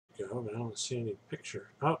go, but I don't see any picture.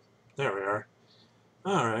 Oh, there we are.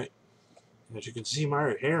 Alright. As you can see,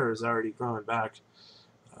 my hair is already growing back.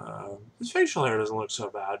 This facial hair doesn't look so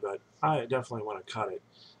bad, but I definitely want to cut it.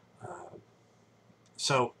 Uh,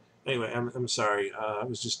 so, anyway, I'm sorry. I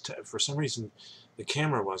was just, for some reason, the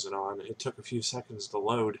camera wasn't on. It took a few seconds to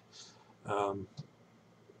load. Um,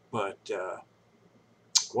 but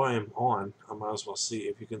while I'm on, I might as well see.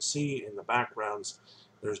 If you can see in the backgrounds,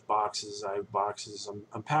 there's boxes. I have boxes.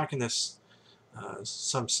 I'm packing this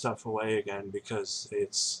some stuff away again because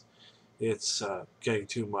it's getting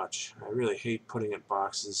too much. I really hate putting in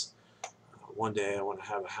boxes. One day I want to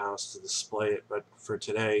have a house to display it, but for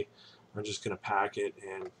today I'm just going to pack it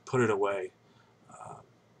and put it away uh,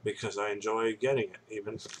 because I enjoy getting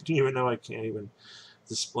it, even though I can't even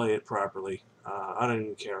display it properly. I don't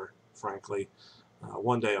even care, frankly.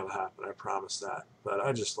 One day it'll happen, I promise that. But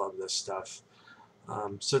I just love this stuff.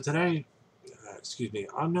 So today, excuse me,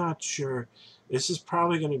 I'm not sure. This is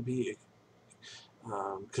probably going to be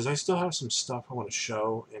because I still have some stuff I want to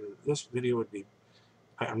show, and this video would be,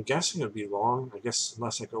 I'm guessing it would be long, I guess,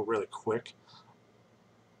 unless I go really quick.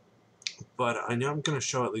 But I know I'm going to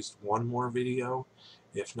show at least one more video,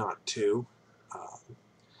 if not two.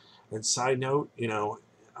 And side note,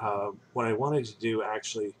 what I wanted to do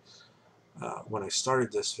actually when I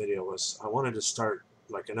started this video was I wanted to start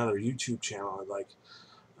like another YouTube channel, like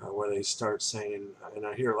where they start saying, and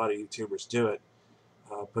I hear a lot of YouTubers do it,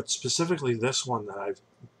 but specifically this one that I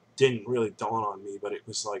didn't really dawn on me, but it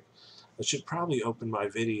was like I should probably open my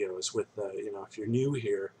videos with, if you're new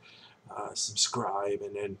here, subscribe,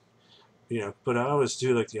 and then, but I always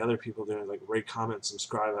do like the other people doing, like rate, comment,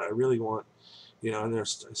 subscribe. I really want, and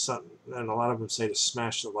there's something, and a lot of them say to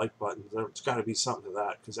smash the like button. There's got to be something to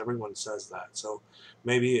that because everyone says that. So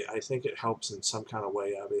maybe I think it helps in some kind of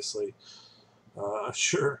way. Obviously,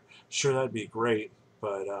 sure that'd be great,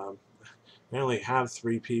 but I only have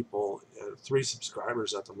three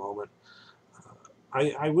subscribers at the moment.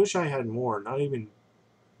 I wish I had more, not even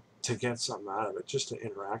to get something out of it, just to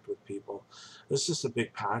interact with people. It's just a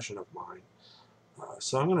big passion of mine.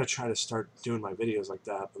 So I'm going to try to start doing my videos like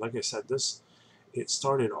that. But like I said, it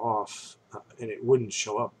started off and it wouldn't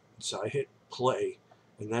show up. So I hit play,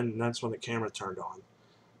 and then that's when the camera turned on.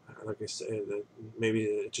 Like I said, maybe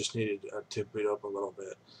it just needed to boot up a little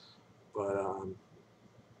bit. But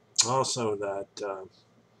also that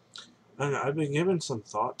I don't know, I've been giving some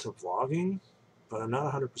thought to vlogging, but I'm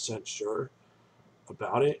not 100% sure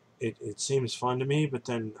about it. It seems fun to me, but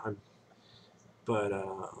then I'm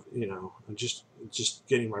just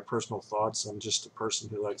getting my personal thoughts. I'm just a person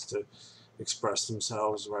who likes to express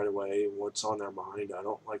themselves right away, what's on their mind. I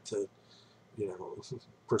don't like to,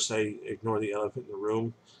 per se, ignore the elephant in the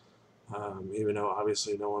room. Even though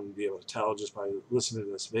obviously no one would be able to tell just by listening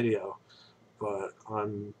to this video, but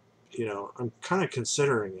I'm kind of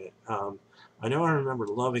considering it. I know I remember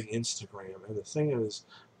loving Instagram, and the thing is,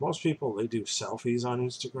 most people, they do selfies on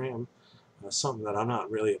Instagram, something that I'm not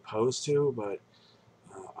really opposed to, but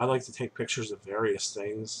I like to take pictures of various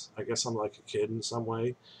things. I guess I'm like a kid in some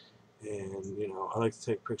way, and I like to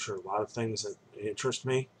take pictures of a lot of things that interest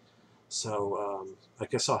me. So I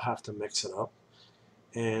guess I'll have to mix it up.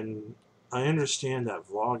 And I understand that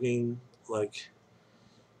vlogging, like,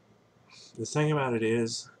 the thing about it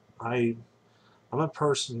is, I'm a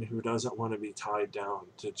person who doesn't want to be tied down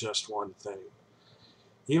to just one thing.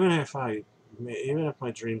 Even if my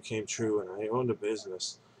dream came true and I owned a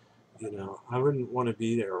business, I wouldn't want to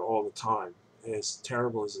be there all the time. As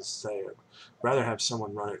terrible as it say, I'd rather have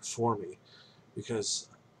someone run it for me because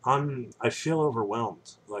I feel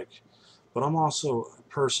overwhelmed. Like, but I'm also a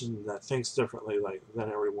person that thinks differently, like,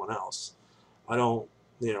 than everyone else. I don't,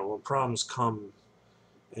 when problems come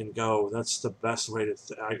and go, that's the best way to.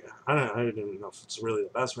 I don't even know if it's really the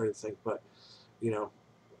best way to think, but you know,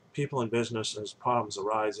 people in business, as problems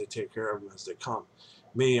arise, they take care of them as they come.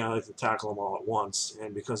 Me, I like to tackle them all at once,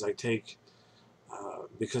 and because I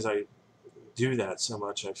do that so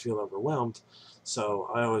much, I feel overwhelmed. So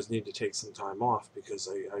I always need to take some time off because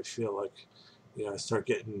I feel like, I start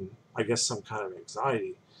getting, I guess, some kind of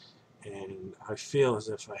anxiety. And I feel as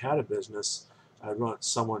if I had a business, I'd want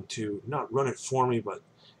someone to not run it for me, but,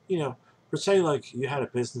 per se, like you had a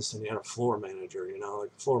business and you had a floor manager,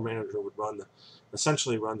 like the floor manager would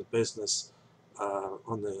essentially run the business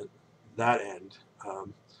on that end.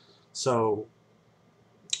 So,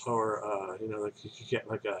 or, like you could get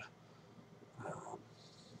like um,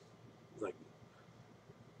 like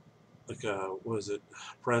what is it,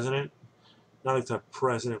 president? Not like the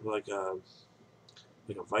president, but like a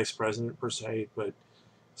vice president per se, but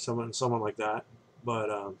someone like that.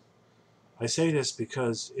 But I say this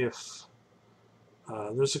because if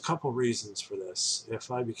There's a couple reasons for this.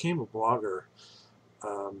 If I became a blogger,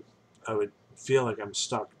 I would feel like I'm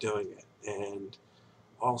stuck doing it, and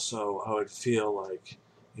also I would feel like,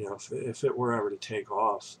 if it were ever to take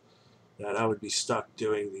off, that I would be stuck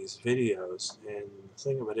doing these videos. And the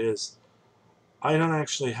thing of it is, I don't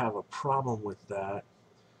actually have a problem with that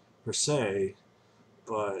per se,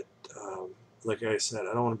 but like I said,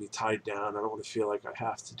 I don't want to be tied down. I don't want to feel like I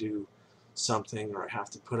have to do something, or I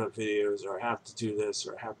have to put up videos, or I have to do this,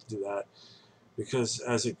 or I have to do that. Because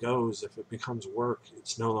as it goes, if it becomes work,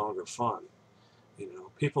 it's no longer fun.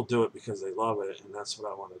 People do it because they love it, and that's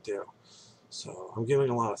what I want to do. So I'm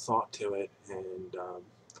giving a lot of thought to it, and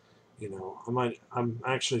I'm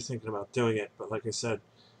actually thinking about doing it. But like I said,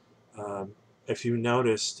 um, if you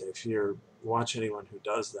noticed, if you watch anyone who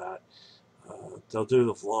does that, they'll do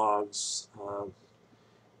the vlogs,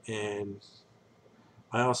 and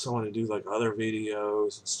I also want to do like other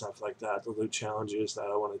videos and stuff like that. They'll do challenges that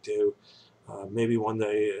I want to do. Maybe one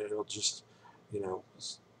day it'll just, you know,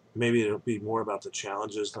 maybe it'll be more about the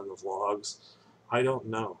challenges than the vlogs. I don't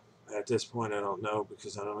know. At this point, I don't know,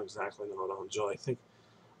 because I don't exactly know what I'll enjoy. I think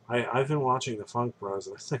I've been watching the Funk Bros,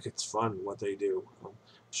 and I think it's fun what they do. I'm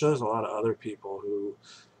sure there's a lot of other people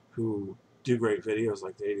who do great videos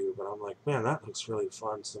like they do, but I'm like, man, that looks really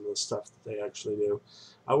fun, some of the stuff that they actually do.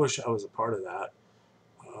 I wish I was a part of that.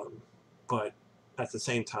 Um, but at the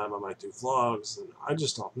same time, I might do vlogs, and I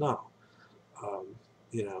just don't know. Um,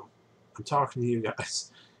 you know, I'm talking to you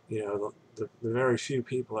guys, the very few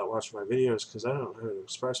people that watch my videos, because I don't know who to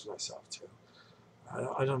express myself to.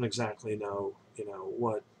 I don't exactly know,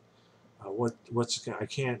 I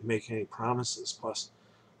can't make any promises. Plus,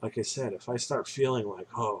 like I said, if I start feeling like,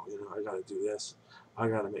 oh, I got to do this, I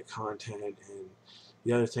got to make content. And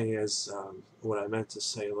the other thing is, what I meant to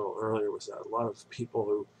say a little earlier was that a lot of people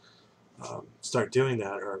who start doing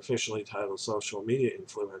that are officially titled social media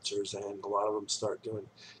influencers, and a lot of them start doing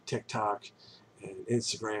TikTok and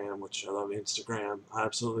Instagram, which I love Instagram. I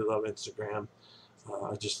absolutely love Instagram.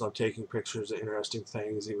 I just love taking pictures of interesting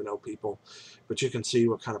things, even though but you can see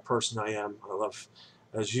what kind of person I am. I love,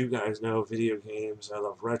 as you guys know, video games. I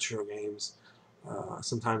love retro games.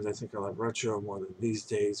 Sometimes I think I love retro more than these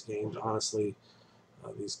days games, honestly,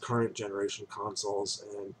 these current generation consoles.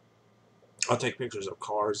 And I'll take pictures of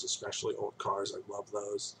cars, especially old cars. I love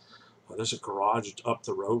those. There's a garage up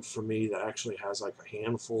the road from me that actually has like a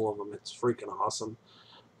handful of them. It's freaking awesome.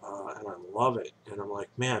 And I love it. And I'm like,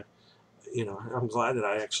 man, I'm glad that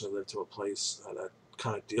I actually live to a place that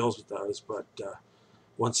kind of deals with those. But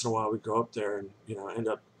once in a while we go up there and, end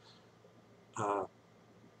up, uh,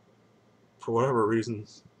 for whatever reason,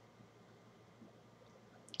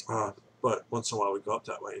 uh, but once in a while we go up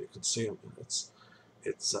that way and you can see them. And it's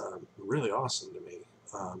really awesome to me.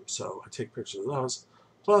 So I take pictures of those.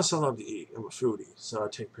 Plus, I love to eat. I'm a foodie, so I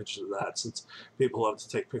take pictures of that. Since people love to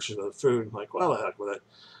take pictures of the food, I'm like, well, the heck with it.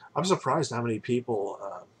 I'm surprised how many people,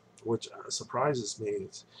 which surprises me.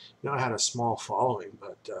 I had a small following,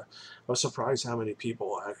 but I was surprised how many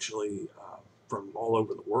people actually from all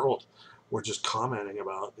over the world were just commenting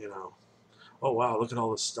about, oh wow, look at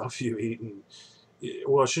all the stuff you eat, and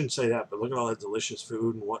well, I shouldn't say that, but look at all that delicious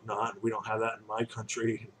food and whatnot. We don't have that in my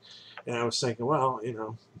country. And I was thinking, well,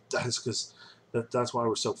 that's because that's why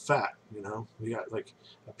we're so fat. We got like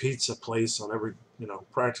a pizza place on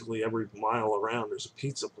practically every mile around. There's a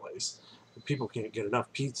pizza place. And people can't get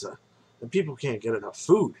enough pizza, and people can't get enough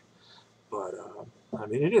food. But I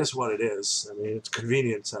mean, it is what it is. I mean, it's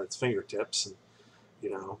convenience at its fingertips, and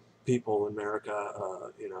you know, people in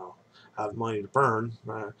America, have money to burn.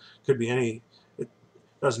 Could be any. It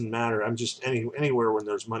doesn't matter. I'm just anywhere when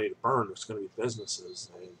there's money to burn, there's going to be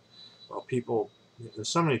businesses, and well, there's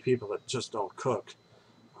so many people that just don't cook.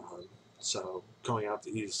 Um, so going out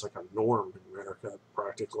to eat is like a norm in America,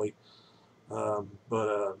 practically.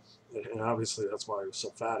 But and obviously that's why I was so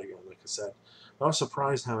fat again, like I said. I was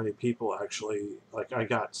surprised how many people actually, like I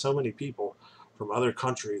got so many people from other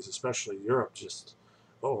countries, especially Europe, just,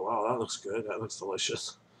 oh wow, that looks good, that looks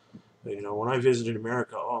delicious. When I visited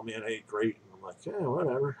America, oh man, I ate great. And I'm like, yeah,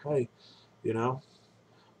 whatever, hey, you know.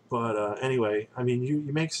 But anyway, I mean, you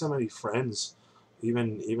make so many friends,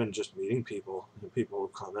 even just meeting people, and people who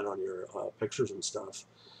comment on your pictures and stuff.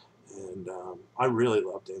 And I really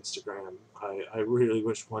loved Instagram. I really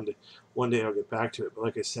wish one day I'll get back to it. But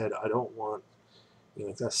like I said, I don't want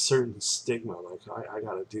that certain stigma. Like I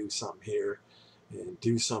got to do something here and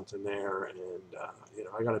do something there, and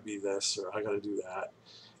I got to be this or I got to do that.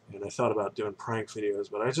 And I thought about doing prank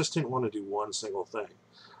videos, but I just didn't want to do one single thing.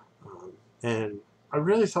 And I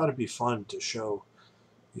really thought it'd be fun to show,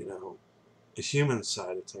 you know, the human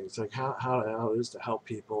side of things, like how it is to help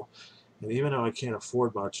people, And even though I can't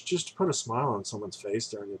afford much, just to put a smile on someone's face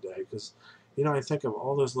during the day, because I think of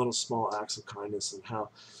all those little small acts of kindness and how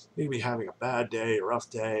maybe having a bad day, a rough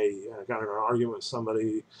day, got in an argument with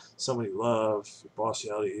somebody you love, your boss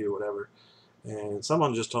yelled at you, whatever, and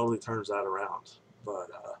someone just totally turns that around.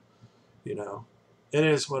 But you know, it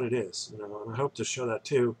is what it is. And I hope to show that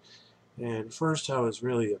too. And first, I was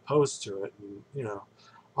really opposed to it, and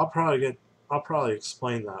I'll probably get, I'll probably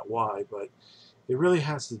explain that why, but it really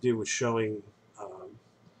has to do with showing.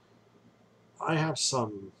 I have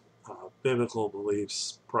some biblical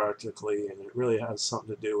beliefs practically, and it really has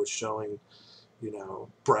something to do with showing,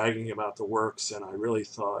 bragging about the works. And I really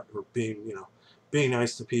thought, or being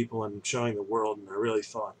nice to people and showing the world. And I really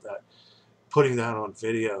thought that putting that on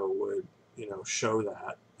video would, show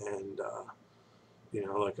that. And,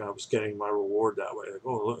 like I was getting my reward that way. Like,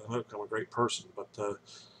 oh, look, I'm a great person. But,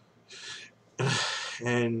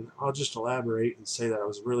 and I'll just elaborate and say that I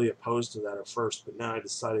was really opposed to that at first, but now I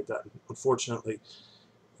decided that, unfortunately,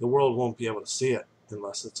 the world won't be able to see it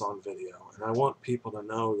unless it's on video. And I want people to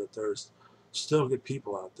know that there's still good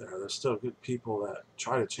people out there. There's still good people that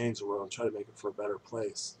try to change the world and try to make it for a better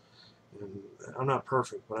place. And I'm not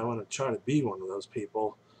perfect, but I want to try to be one of those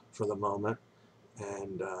people for the moment.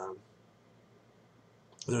 And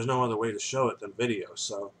there's no other way to show it than video.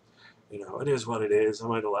 So, it is what it is. I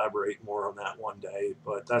might elaborate more on that one day,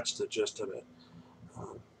 but that's the gist of it.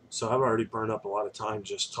 So I've already burned up a lot of time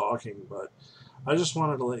just talking, but I just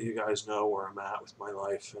wanted to let you guys know where I'm at with my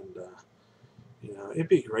life. And it'd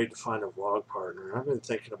be great to find a vlog partner. I've been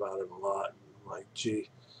thinking about it a lot. I'm like, gee,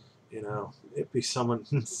 it'd be someone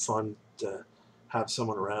fun to have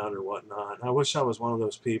someone around or whatnot. I wish I was one of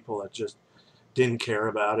those people that just didn't care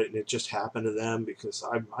about it and it just happened to them, because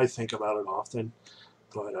I think about it often.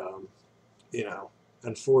 But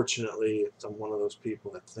unfortunately, I'm one of those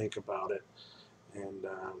people that think about it. And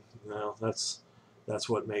that's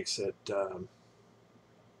what makes it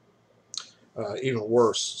even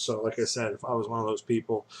worse. So, like I said, if I was one of those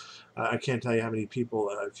people, I can't tell you how many people,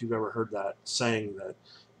 if you've ever heard that saying that,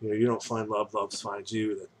 you don't find love, love finds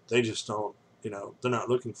you, that they just don't, they're not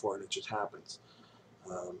looking for it, it just happens.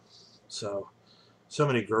 Um, so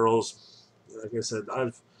many girls, like I said,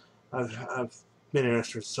 I've been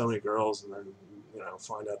interested in so many girls, and then,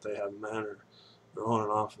 find out they have men, or they're on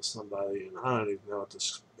and off with somebody, and I don't even know what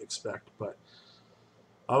to expect. But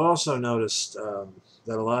I've also noticed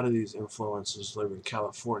that a lot of these influencers live in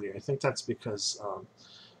California. I think that's because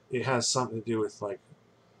it has something to do with, like,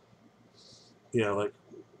 like,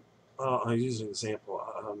 I'll use an example.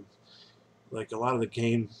 Like a lot of the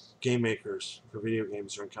game makers for video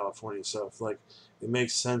games are in California, so if, like, it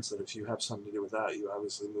makes sense that if you have something to do with that, you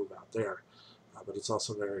obviously move out there. But it's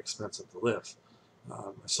also very expensive to live.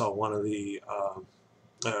 I saw one of the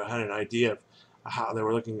had an idea of how they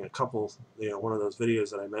were looking at a couple, one of those videos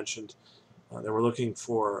that I mentioned. They were looking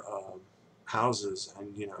for houses,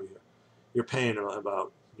 and you're paying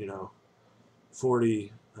about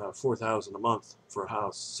 4,000 a month for a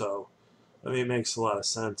house. So I mean, it makes a lot of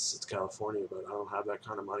sense. It's California, but I don't have that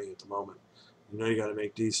kind of money at the moment. You got to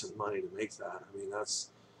make decent money to make that. I mean,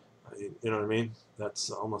 you know what I mean? That's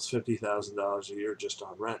almost $50,000 a year just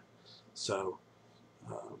on rent. So,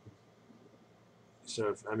 um,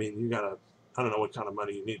 I mean, you got to, I don't know what kind of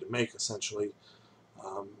money you need to make, essentially.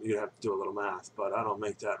 You'd have to do a little math, but I don't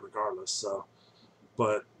make that regardless. So,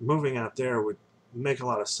 but moving out there would make a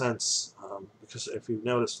lot of sense, because if you've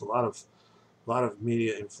noticed, a lot of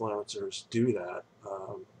media influencers do that.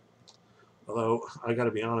 Although I got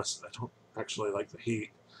to be honest, I don't actually like the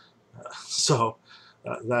heat, so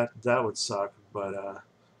that would suck. But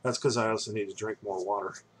that's because I also need to drink more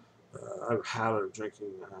water. I have a habit of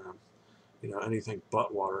drinking, anything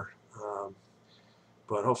but water.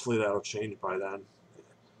 But hopefully that'll change by then.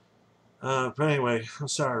 But anyway, I'm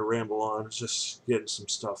sorry to ramble on. It's just getting some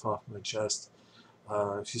stuff off my chest.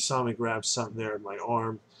 If you saw me grab something there in my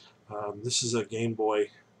arm, this is a Game Boy.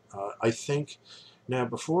 I think, now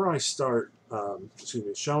before I start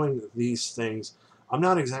showing these things, I'm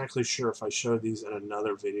not exactly sure if I showed these in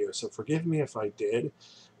another video, so forgive me if I did,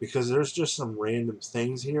 because there's just some random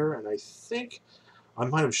things here, and I think I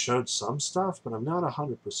might have showed some stuff, but I'm not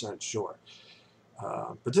 100% sure.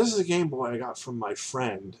 But this is a Game Boy I got from my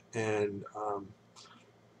friend, and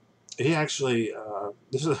he actually,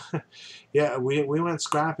 this is, yeah, we went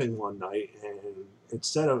scrapping one night, and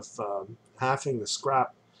instead of halving the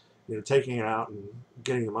scrap, taking it out and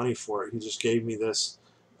getting the money for it, he just gave me this.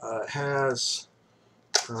 It has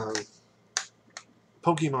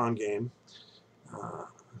Pokemon game.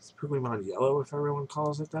 It's Pokemon Yellow, if everyone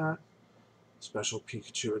calls it that. Special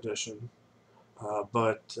Pikachu edition.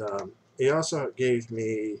 But he also gave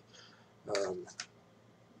me um,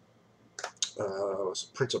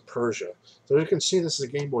 Prince of Persia. So you can see this is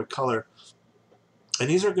a Game Boy Color, and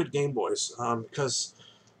these are good Game Boys because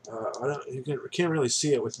you can't really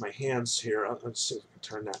see it with my hands here. Let's see if I can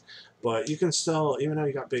turn that. But you can still, even though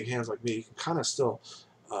you got big hands like me, you can kind of still,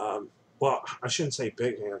 well, I shouldn't say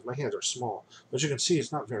big hands. My hands are small. But you can see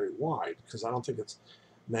it's not very wide because I don't think it's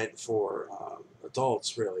meant for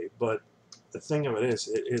adults, really. But the thing of it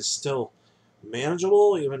is still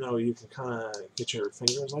manageable, even though you can kind of get your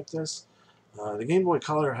fingers like this. The Game Boy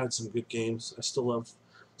Color had some good games. I still love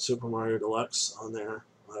Super Mario Deluxe on there.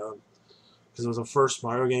 Because it was the first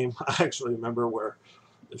Mario game. I actually remember where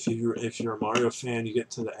if you're a Mario fan, you get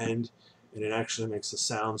to the end and it actually makes a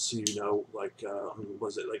sound, so you know, like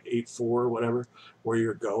was it like 8-4 or whatever, where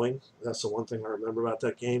you're going. That's the one thing I remember about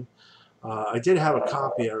that game. I did have a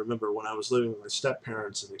copy. I remember when I was living with my step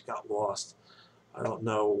parents and it got lost. I don't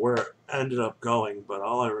know where it ended up going, but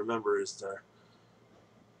all I remember is their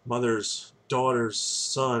mother's daughter's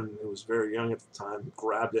son, who was very young at the time,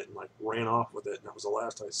 grabbed it and like ran off with it, and that was the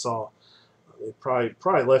last I saw. They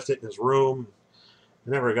probably left it in his room.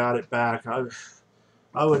 I never got it back.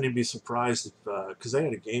 I wouldn't even be surprised if because they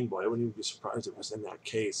had a Game Boy. I wouldn't even be surprised if it was in that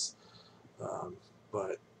case.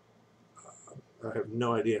 But I have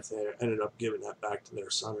no idea if they ended up giving that back to their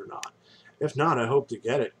son or not. If not, I hope to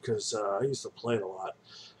get it because I used to play it a lot.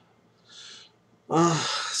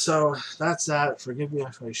 So that's that. Forgive me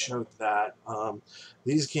if I showed that.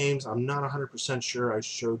 These games, I'm not 100% sure I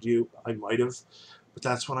showed you. I might have, but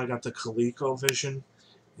that's when I got the ColecoVision,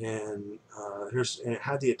 and it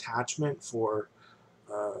had the attachment for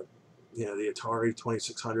the Atari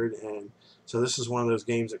 2600, and so this is one of those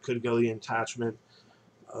games that could go the attachment.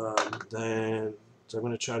 Then so I'm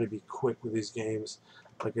going to try to be quick with these games.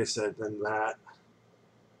 Like I said, then that.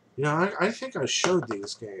 I think I showed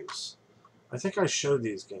these games.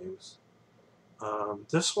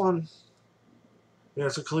 This one, yeah,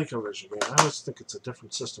 it's a ColecoVision game. I always think it's a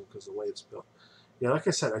different system because of the way it's built. Yeah, like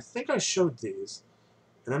I said, I think I showed these,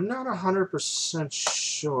 and I'm not 100%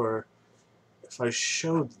 sure if I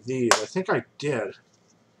showed these. I think I did,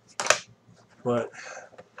 but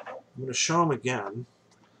I'm going to show them again.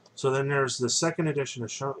 So then there's the second edition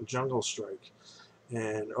of Jungle Strike,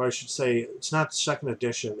 or I should say, it's not the second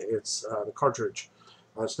edition. It's the cartridge.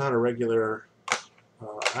 It's not a regular.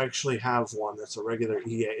 I actually have one that's a regular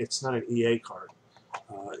EA. It's not an EA card.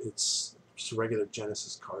 It's just a regular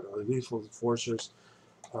Genesis card. Lethal Enforcers.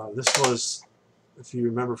 This was, if you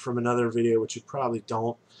remember from another video, which you probably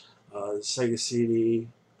don't, the Sega CD,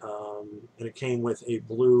 and it came with a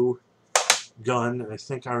blue gun, and I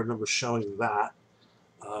think I remember showing that.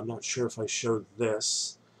 I'm not sure if I showed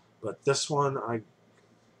this, but this one I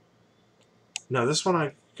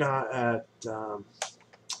got at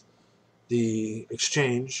the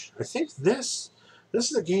exchange. I think this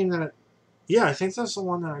is a game that, yeah, I think that's the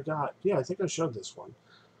one that I got. Yeah, I think I showed this one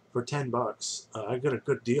for $10. I got a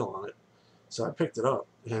good deal on it, so I picked it up,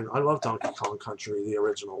 and I love Donkey Kong Country, the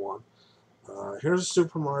original one. Here's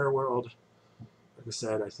Super Mario World. Like I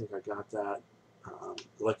said, I think I got that.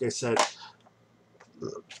 Like I said,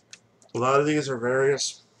 a lot of these are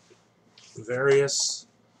various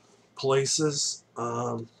places.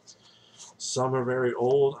 Some are very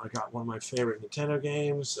old. I got one of my favorite Nintendo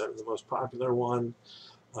games, the most popular one.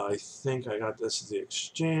 I think I got this at the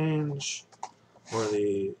exchange or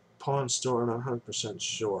the pawn store. I'm not 100%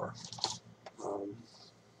 sure.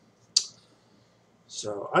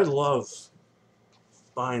 So I love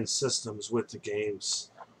buying systems with the games,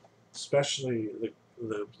 especially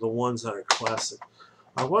the ones that are classic.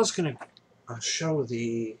 I was going to show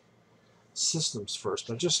the systems first,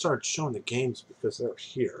 but I just started showing the games because they're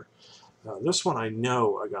here. This one I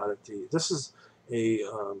know I got at the. This is a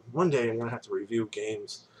one day I'm gonna have to review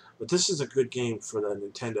games, but this is a good game for the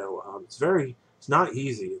Nintendo. It's not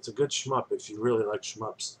easy. It's a good shmup if you really like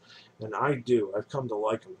shmups, and I do. I've come to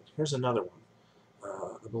like them. Here's another one.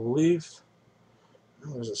 I believe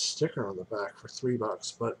there's a sticker on the back for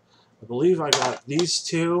 $3, but I believe I got these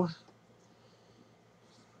two.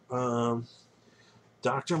 Dr.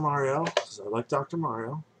 Mario, because I like Dr.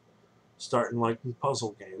 Mario. Starting liking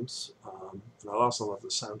puzzle games, and I also love the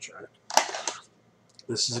soundtrack.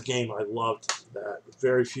 This is a game I loved that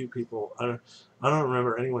very few people. I don't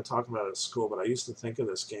remember anyone talking about it at school, but I used to think of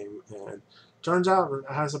this game, and turns out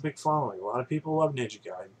it has a big following. A lot of people love Ninja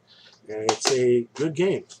Gaiden, and it's a good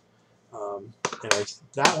game.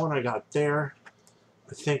 That one I got there.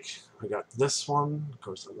 I think I got this one. Of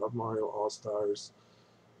course, I love Mario All Stars.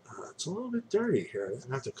 It's a little bit dirty here.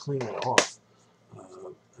 I have to clean it off.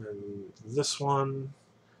 And this one,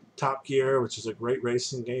 Top Gear, which is a great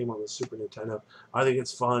racing game on the Super Nintendo. I think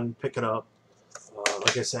it's fun. Pick it up.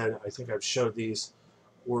 Like I said, I think I've showed these.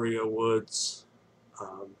 Wario Woods.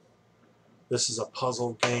 This is a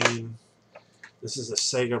puzzle game. This is a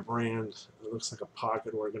Sega brand. It looks like a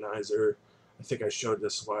pocket organizer. I think I showed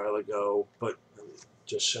this a while ago, but I'm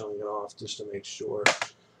just showing it off just to make sure.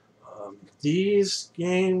 These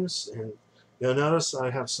games, and you'll notice I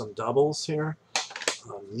have some doubles here.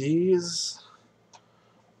 These,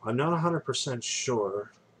 I'm not 100%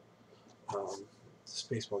 sure. This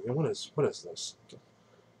baseball game, what is this?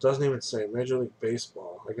 Doesn't even say Major League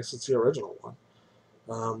Baseball. I guess it's the original one.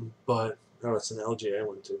 But, oh, it's an LGA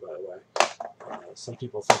one too, by the way. Some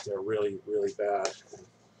people think they're really, really bad.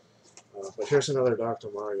 But here's another Dr.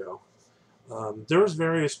 Mario. There was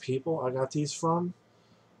various people I got these from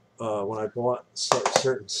when I bought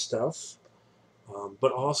certain stuff.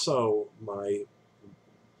 But also my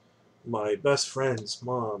best friend's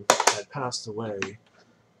mom had passed away,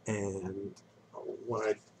 and when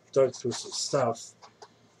I dug through some stuff,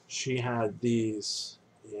 she had these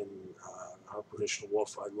in Operation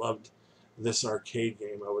Wolf. I loved this arcade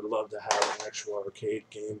game. I would love to have an actual arcade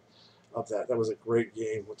game of that. That was a great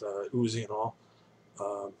game with Uzi and all.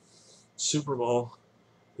 Super Bowl.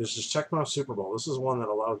 There's just Tecmo Super Bowl. This is one that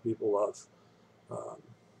a lot of people love.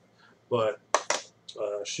 But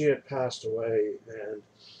she had passed away, and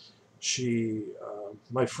she,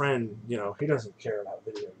 my friend, you know, he doesn't care about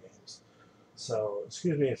video games. So,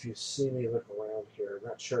 excuse me if you see me look around here. I'm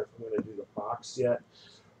not sure if I'm going to do the box yet,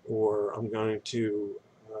 or I'm going to,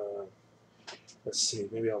 let's see,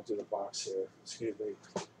 maybe I'll do the box here. Excuse me.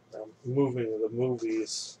 I'm moving the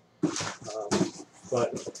movies.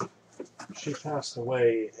 But she passed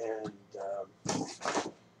away, and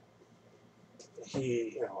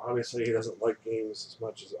he, you know, obviously he doesn't like games as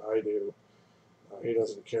much as I do. He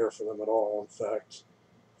doesn't care for them at all, in fact,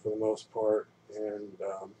 for the most part, and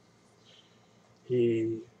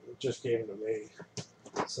he just gave them to me.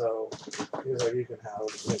 So he was like, you can have them.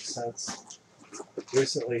 It makes sense.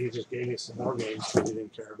 Recently, he just gave me some more games because he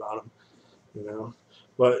didn't care about them, you know.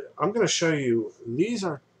 But I'm going to show you, these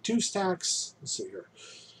are two stacks, let's see here,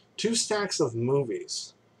 two stacks of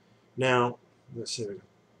movies. Now, let's see,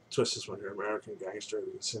 twist this one here, American Gangster,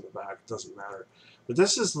 you can see in the back, it doesn't matter. But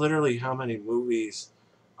this is literally how many movies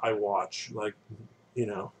I watch, like, you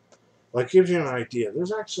know, like gives you an idea.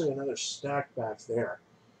 There's actually another stack back there,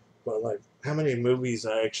 but like how many movies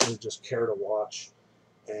I actually just care to watch,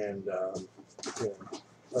 and you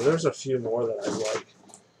know, there's a few more that I like,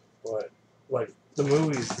 but like the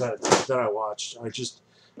movies that I watched,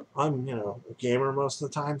 I'm, you know, a gamer most of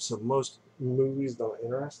the time, so most movies don't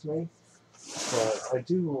interest me, but I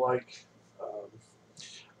do like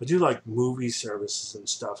movie services and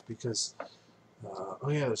stuff because, oh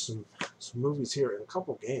yeah, there's some movies here and a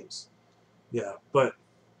couple games. Yeah, but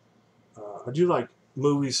I do like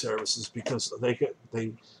movie services because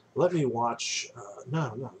they let me watch.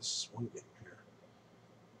 No, this is one game here.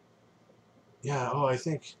 Yeah. Oh, I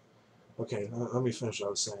think. Okay, let me finish what I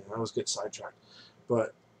was saying. I always get sidetracked,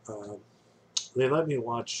 but they let me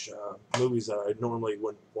watch movies that I normally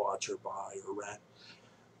wouldn't watch or buy or rent.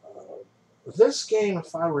 This game,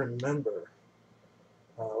 if I remember,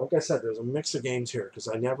 like I said, there's a mix of games here because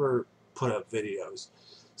I never put up videos.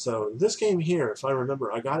 So this game here, if I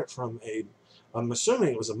remember, I got it from I'm assuming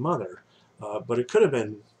it was a mother, but it could have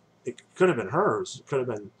been hers. It could have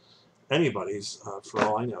been anybody's, for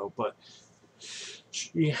all I know. But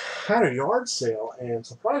she had a yard sale, and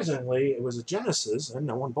surprisingly, it was a Genesis, and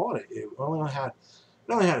no one bought it. It only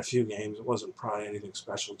had a few games. It wasn't probably anything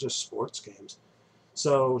special, just sports games.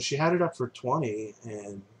 So she had it up for 20,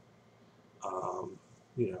 and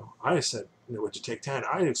you know, I said, you know, would you take 10?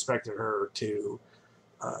 I expected her to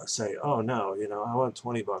say, oh no, you know, I want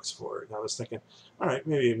 $20 for it. And I was thinking, all right,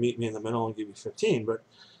 maybe you meet me in the middle and give you 15, but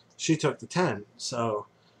she took the 10. So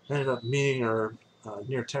I ended up meeting her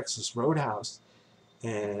near Texas Roadhouse,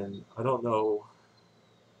 and I don't know,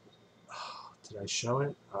 did I show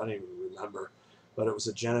it? I don't even remember, but it was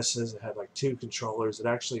a Genesis. It had like 2 controllers. It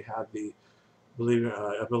actually had the,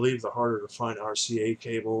 I believe the harder to find RCA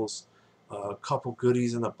cables, a couple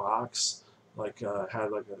goodies in the box, like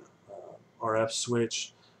had like an RF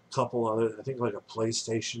switch, couple other, I think like a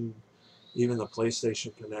PlayStation, even the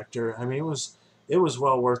PlayStation connector. I mean, it was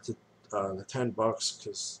well worth the $10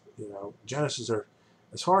 because, you know, Genesis are,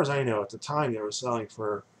 as far as I know, at the time they were selling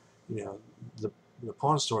for, you know, the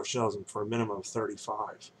pawn store sells them for a minimum of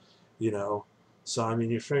 35, you know. So I mean,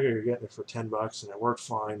 you figure you're getting it for $10 and it worked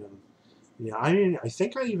fine. And yeah, I mean, I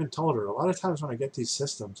think I even told her a lot of times when I get these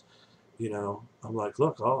systems, you know, I'm like,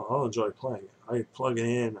 look, I'll enjoy playing it. I plug it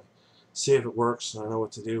in, see if it works, and I know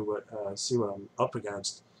what to do, but see what I'm up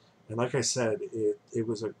against. And like I said, it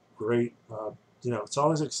was a great, it's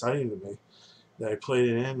always exciting to me that I played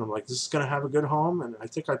it in. I'm like, this is going to have a good home, and I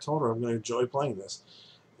think I told her I'm going to enjoy playing this.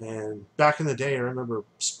 And back in the day, I remember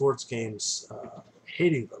sports games,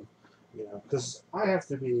 hating them, because I have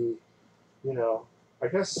to be, you know, I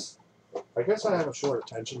guess, I guess I have a short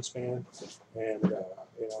attention span, and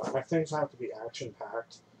my things have to be action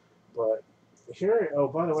packed. But here, oh,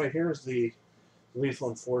 by the way, here's the Lethal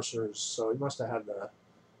Enforcers. So he must have had the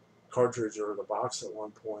cartridge or the box at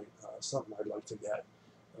one point. Something I'd like to get.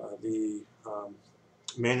 The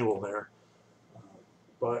manual there.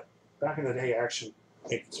 But back in the day, action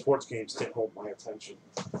sports games didn't hold my attention.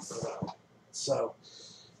 So,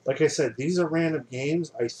 like I said, these are random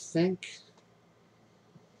games. I think,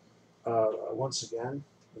 once again,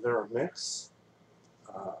 they're a mix.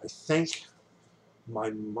 I think my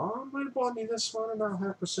mom might have bought me this one. I'm not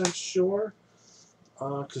 100% sure.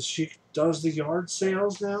 Because she does the yard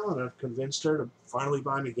sales now, and I've convinced her to finally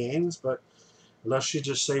buy me games. But unless she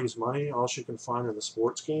just saves money, all she can find are the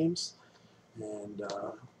sports games. And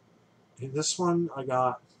this one I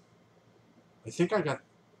got, I think I got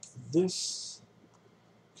this,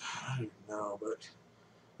 God, I don't know, but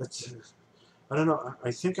that's, I don't know,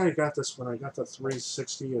 I think I got this when I got the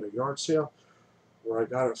 360 at a yard sale, where I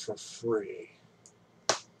got it for free.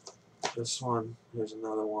 This one, here's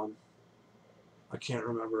another one. I can't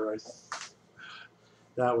remember.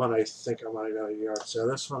 That one I think I might have got a yard sale.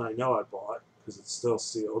 This one I know I bought, because it's still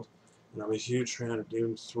sealed. And I'm a huge fan of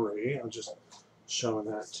Doom 3. I'm just showing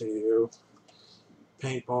that to you.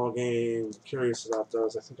 Paintball game. Curious about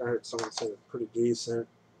those. I think I heard someone say they're pretty decent.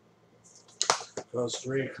 Ghost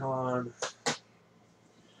Recon.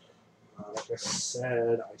 Like I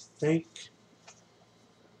said, I think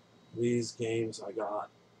these games I got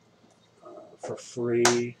for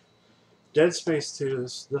free. Dead Space 2,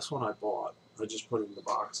 this one I bought. I just put it in the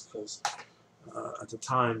box because at the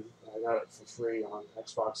time I got it for free on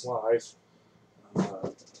Xbox Live.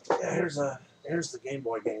 Yeah, here's the Game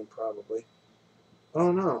Boy game probably.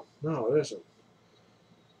 Oh no, it isn't.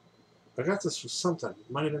 I got this for something. It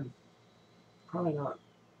might have been probably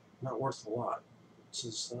not worth a lot. This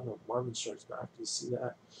is, I don't know, Marvin Strikes Back. Do you see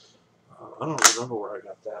that? I don't remember where I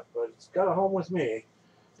got that, but it's got a home with me.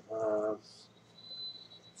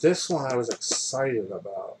 This one I was excited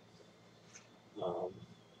about. I'll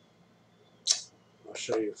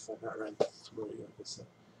show you if I got ran through. Like I said,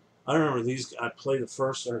 I don't remember these. I played the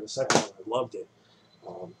first or the second one. I loved it,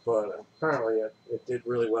 but apparently it did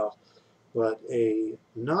really well. But a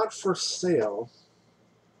not for sale.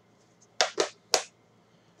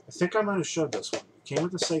 I think I might have showed this one. It came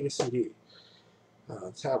with the Sega CD.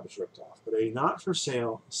 The tab was ripped off. But a not for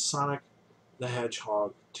sale Sonic the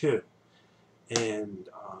Hedgehog 2. And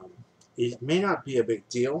it may not be a big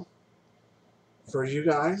deal for you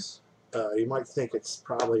guys. You might think it's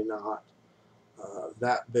probably not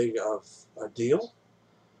that big of a deal.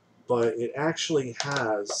 But it actually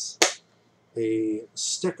has a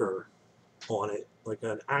sticker on it, like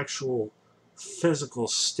an actual physical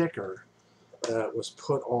sticker that was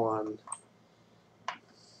put on,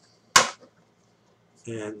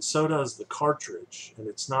 and so does the cartridge. And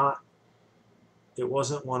it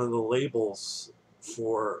wasn't one of the labels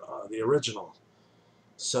for the original.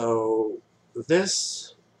 So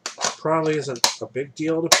this probably isn't a big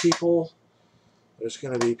deal to people. There's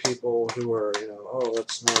going to be people who are, oh,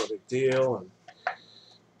 that's not a big deal, and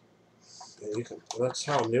that's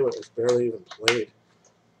how new it was, barely even played.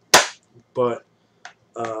 But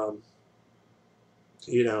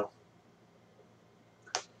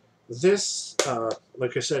this,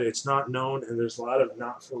 like I said, it's not known, and there's a lot of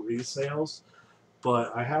not for resales.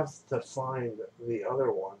 But I have to find the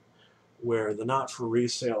other one where the not for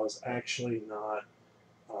resale is actually not.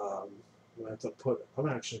 I'm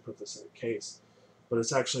gonna actually put this in a case, but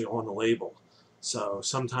it's actually on the label. So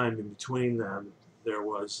sometime in between them, there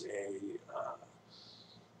was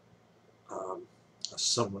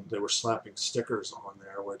someone, they were slapping stickers on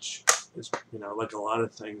there, which is, like a lot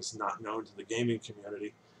of things, not known to the gaming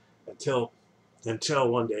community until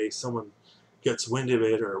one day someone gets wind of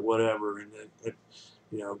it or whatever, and it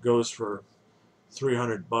goes for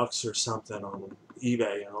 $300 or something on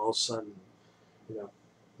eBay, and all of a sudden,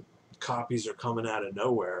 copies are coming out of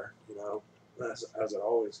nowhere, as it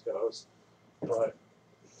always goes. But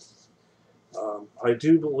I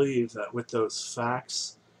do believe that with those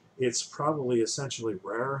facts, it's probably essentially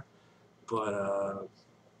rare, but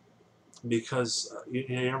because you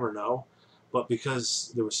never know, but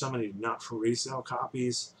because there were so many not for resale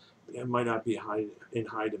copies, it might not be in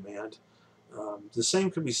high demand. The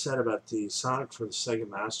same can be said about the Sonic for the Sega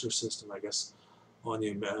Master System, I guess. On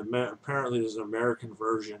the apparently there's an American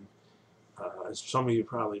version, as some of you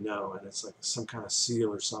probably know, and it's like some kind of seal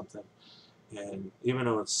or something. And even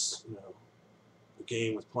though it's a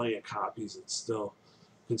game with plenty of copies, it's still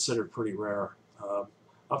considered pretty rare. I'll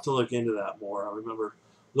have to look into that more. I remember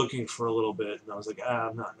looking for a little bit, and I was like,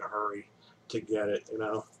 I'm not in a hurry to get it,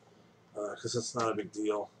 because it's not a big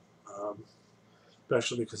deal.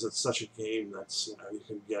 Especially because it's such a game that's you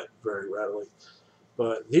can get very readily.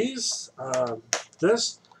 But this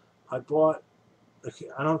I bought.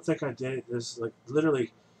 I don't think I did this like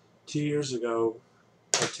literally 2 years ago.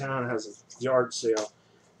 Our town has a yard sale,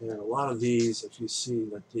 and a lot of these, if you see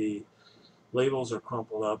that the labels are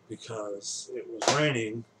crumpled up because it was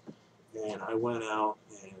raining, and I went out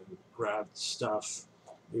and grabbed stuff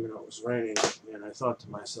even though it was raining, and I thought to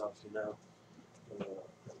myself,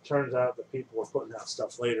 it turns out that people were putting out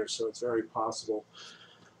stuff later, so it's very possible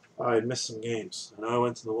I missed some games. And I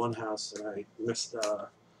went to the one house and I missed, I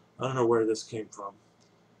don't know where this came from,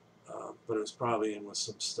 but it was probably in with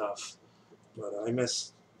some stuff. But I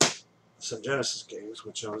missed some Genesis games,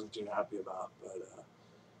 which I wasn't too happy about.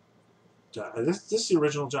 But this is the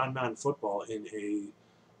original John Madden Football in a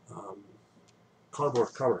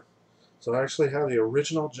cardboard cover. So I actually have the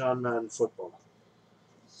original John Madden Football,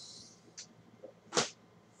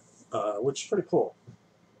 which is pretty cool.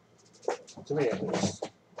 To me, at least.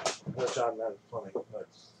 John Madden plenty, but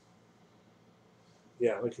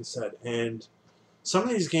yeah, like I said, and some of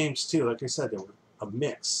these games too, like I said, they were a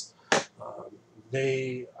mix.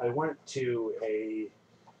 I went to a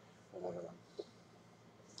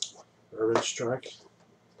Urban Strike.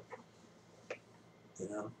 I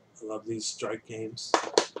love these strike games.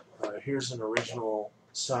 Here's an original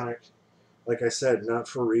Sonic. Like I said, not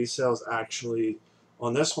for resales. Actually,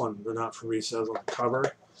 on this one, they're not for resales on the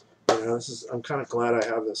cover. I'm kind of glad I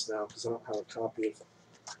have this now because I don't have a copy of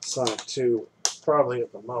Sonic 2 probably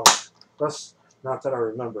at the moment. That's not that I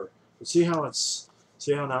remember. But see how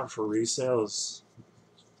not for resale is.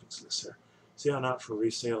 What's this here? See how not for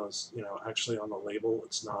resale is. Actually on the label,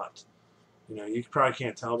 it's not. You probably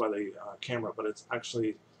can't tell by the camera, but it's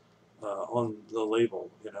actually on the label.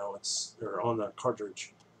 Or on the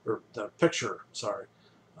cartridge or the picture. Sorry,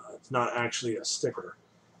 it's not actually a sticker.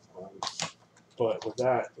 But with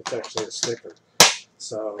that, it's actually a sticker.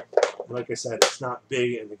 So, like I said, it's not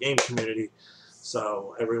big in the game community,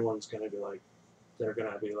 so everyone's going to be like,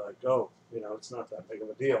 oh, it's not that big of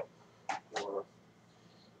a deal. Or,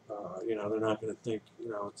 they're not going to think,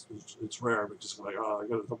 it's rare, but just like, oh, I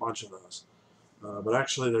got a bunch of those. But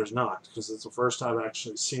actually, there's not, because it's the first time I've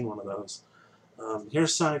actually seen one of those.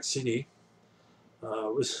 Here's Sonic CD.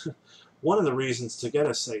 Was one of the reasons to get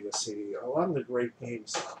a Sega CD. A lot of the great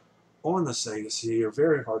games on the Sega CD are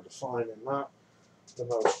very hard to find and not the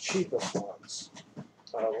most cheapest ones.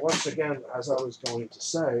 Once again, as I was going to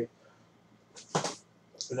say,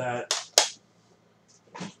 that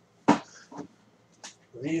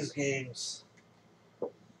these games,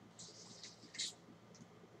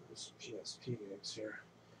 these PSP games here,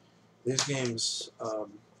 these games,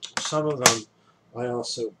 some of them I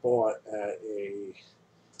also bought at a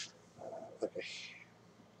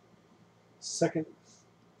second,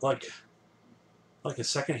 like a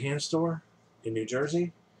second-hand store in New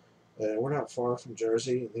Jersey. We're not far from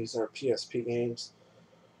Jersey. These are PSP games.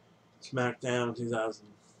 SmackDown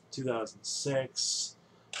 2006.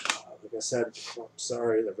 Like I said, I'm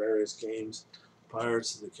sorry, the various games.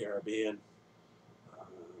 Pirates of the Caribbean.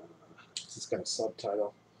 It's got a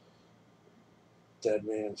subtitle. Dead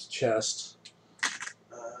Man's Chest.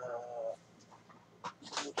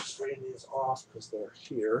 I'm just reading these off because they're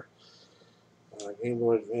here. Game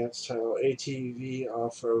Boy Advance title, ATV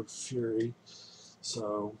Off-Road Fury.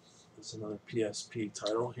 So that's another PSP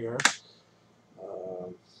title here.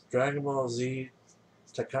 Dragon Ball Z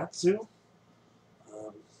Takatsu.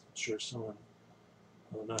 I'm sure someone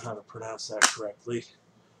will know how to pronounce that correctly.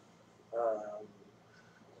 I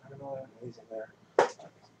don't know anything there.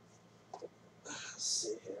 Let's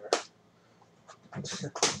see here. I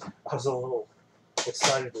was a little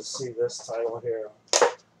excited to see this title here. I'll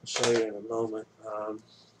show you in a moment.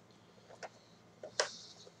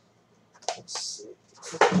 Let's see.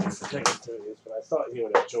 I'm taking through these, but I thought you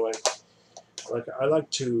would enjoy.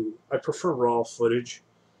 I prefer raw footage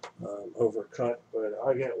over cut, but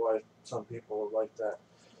I get why some people would like that.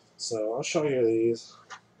 So I'll show you these.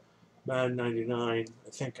 Madden 99. I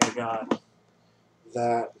think I got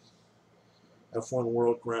that. F1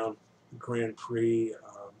 World Grand Prix.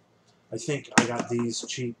 I think I got these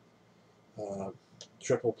cheap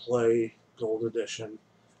triple play gold edition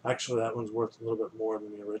Actually, that one's worth a little bit more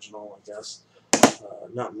than the original, I guess.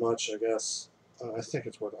 Not much, I guess. I think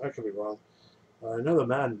it's worth. I could be wrong. I know the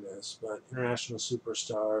Madden is, but International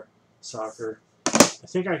Superstar Soccer. I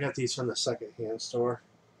think I got these from the second-hand store.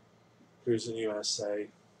 Cruising USA.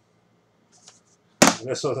 And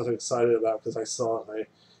that's what I was excited about because I saw it and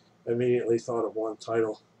I immediately thought of one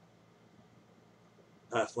title,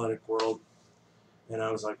 Athletic World. And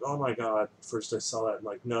I was like, oh my God. First I saw that, I'm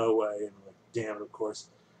like, no way. And I'm like, damn it, of course.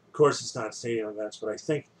 Of course it's not stadium events, but I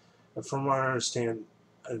think, from what I understand,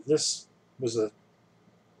 this was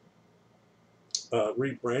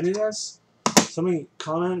rebranded as. Somebody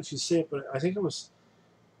comment if you see it, but I think it was,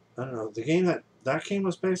 I don't know, the game that game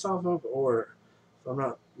was based off of, or if I'm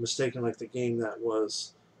not mistaken, like the game that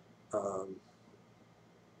was,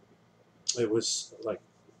 it was like,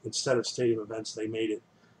 instead of stadium events, they made it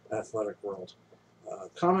Athletic World.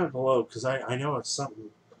 Comment below, because I know it's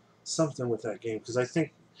something with that game, because I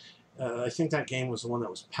think that game was the one that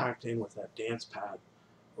was packed in with that dance pad,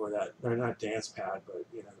 or not dance pad, but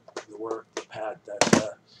you know, the pad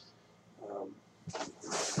that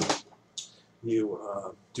you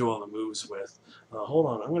do all the moves with. Hold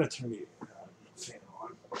on, I'm going to turn the fan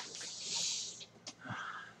on.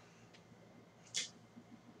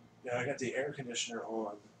 Yeah, I got the air conditioner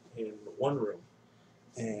on in one room,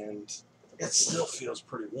 and it still feels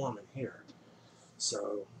pretty warm in here.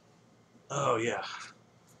 So, oh yeah.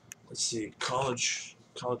 Let's see, college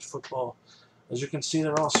football. As you can see,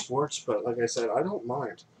 they're all sports, but like I said, I don't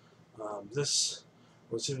mind.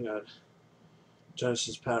 What's even got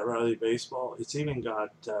Genesis Pat Riley baseball. It's even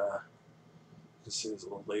got, you can see there's a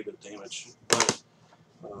little label damage, but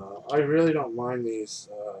I really don't mind these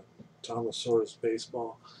Thomas Soares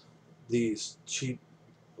baseball. These cheap,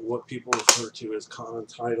 what people refer to as common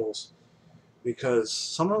titles, because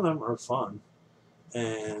some of them are fun,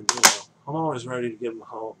 and you know, I'm always ready to give them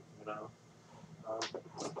home. You know,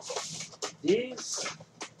 these.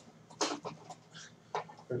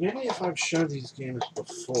 Forgive me if I've showed these games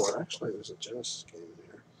before. Actually, there's a Genesis game in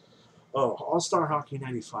here. Oh, All-Star Hockey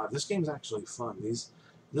 95. This game's actually fun.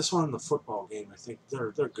 This one and the football game, I think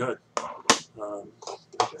they're good.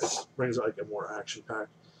 It brings like a more action pack.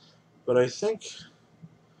 But I think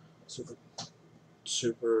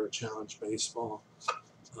Super Challenge Baseball.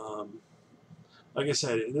 Like I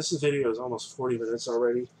said, this video is almost 40 minutes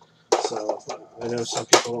already. So I know some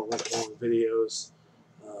people don't like long videos.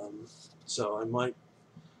 So I'm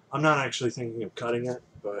not actually thinking of cutting it,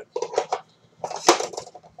 but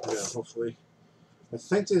yeah, hopefully. I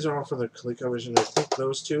think these are all for the ColecoVision. I think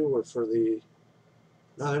those two were for the,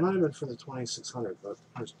 no, they might have been for the 2600, but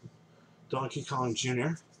there's Donkey Kong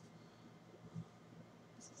Jr.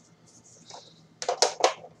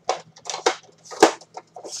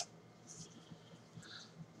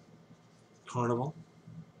 Carnival.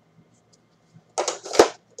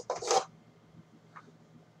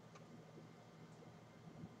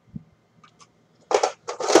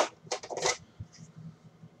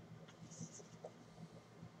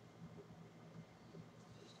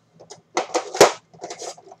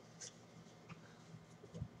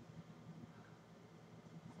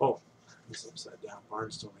 Oh, it's upside down.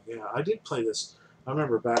 Barnstorming. Yeah, I did play this. I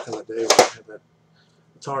remember back in the day when I had that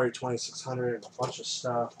Atari 2600 and a bunch of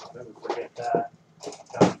stuff. I'll never forget that.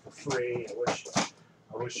 Got it for free. I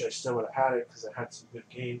wish I still would have had it because it had some good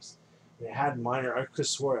games. And it had Miner. I could have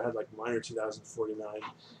swore it had like Miner 2049.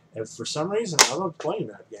 And for some reason, I loved playing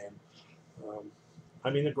that game. I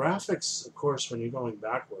mean, the graphics, of course, when you're going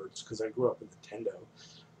backwards, because I grew up with Nintendo.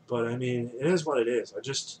 But I mean, it is what it is.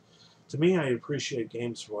 To me, I appreciate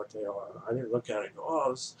games for what they are. I didn't look at it and go,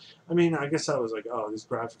 oh, this. I mean, I guess I was like, oh, these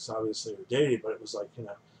graphics obviously are dated, but it was like, you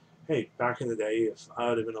know, hey, back in the day, if I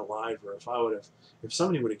would have been alive, or if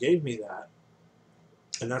somebody would have gave me that,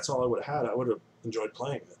 and that's all I would have had, I would have enjoyed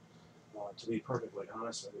playing it. To be perfectly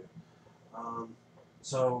honest with you.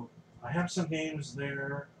 So I have some games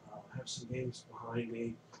there. I have some games behind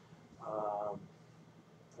me. I'm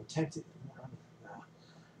tempted.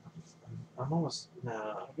 I'm almost. Nah,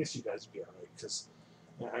 I guess you guys would be alright because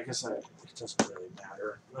I guess it doesn't really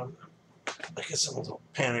matter. I guess I'm a little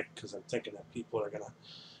panicked because I'm thinking that people are gonna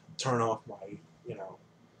turn off my, you know,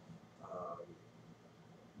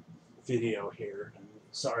 video here. And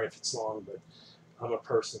sorry if it's long, but I'm a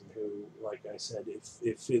person who, like I said,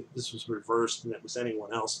 if this was reversed and it was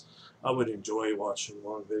anyone else, I would enjoy watching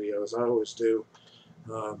long videos. I always do.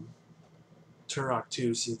 Turok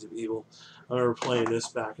 2, Seeds of Evil. I remember playing this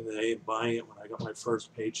back in the day and buying it when I got my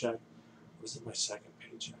first paycheck. Was it my second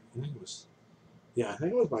paycheck? I think it was. Yeah, I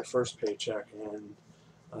think it was my first paycheck, and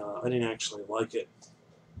I didn't actually like it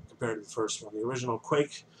compared to the first one. The original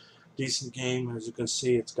Quake decent game. As you can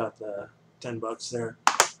see, it's got the $10 there.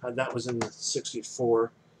 That was in the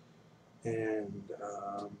 64, and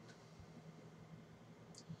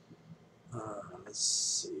let's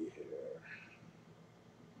see here.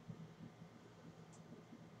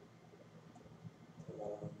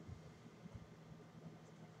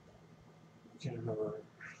 I can't remember.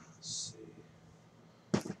 Let's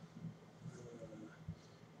see.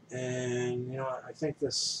 And you know what? I think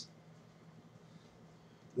this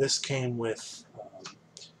came with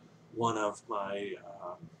one of my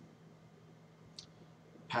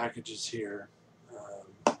packages here,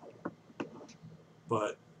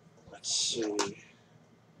 but let's see.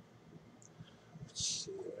 Let's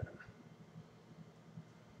see there.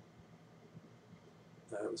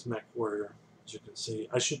 That was MechWarrior, as you can see.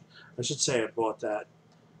 I should say I bought that.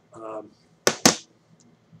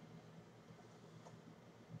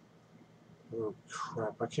 Oh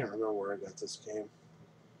crap! I can't remember where I got this game.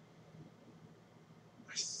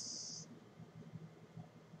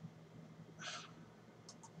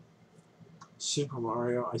 Super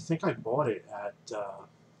Mario. I think I bought it at.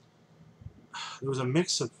 There was a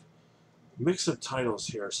mix of titles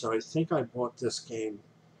here, so I think I bought this game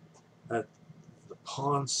at the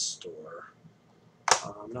pawn store.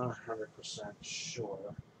 I'm not 100%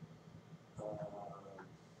 sure. Alright,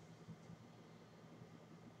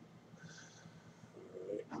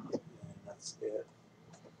 and that's it.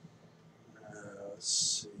 Let's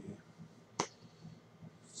see.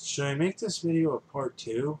 Should I make this video a part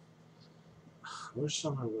 2? I wish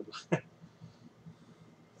someone would.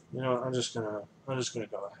 You know, I'm just gonna go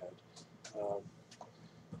ahead.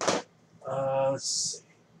 Let's see.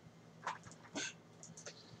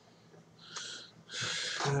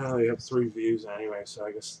 We have 3 views anyway, so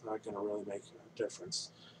I guess it's not gonna really make a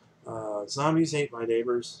difference. Zombies Ate My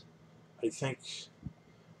Neighbors. I think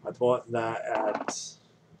I bought that at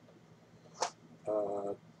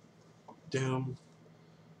Doom.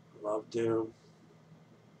 Love Doom.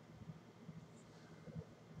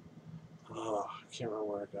 Oh, I can't remember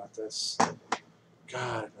where I got this.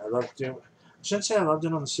 God, I love Doom. I shouldn't say I loved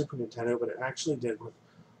it on the Super Nintendo, but it actually did what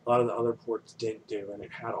a lot of the other ports didn't do, and it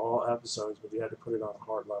had all episodes, but you had to put it on a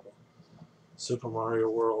hard level. Super Mario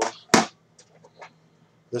World.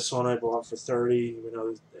 This one I bought for $30, even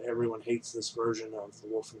though everyone hates this version of the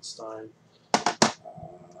Wolfenstein.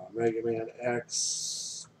 Mega Man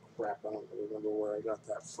X. Crap, I don't remember where I got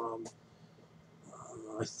that from.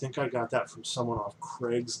 I think I got that from someone off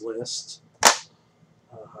Craigslist.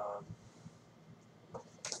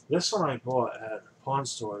 This one I bought at pawn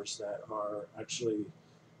stores that are actually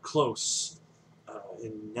close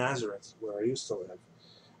in Nazareth, where I used to live.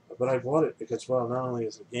 But I bought it because, well, not only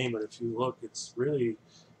is it a game, but if you look, it's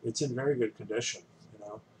in very good condition. You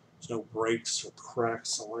know, there's no breaks or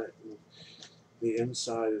cracks on it. And the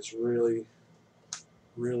inside is really,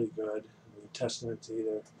 really good. A testament to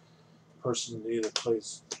either person who either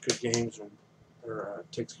plays good games or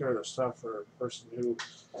takes care of their stuff, or a person who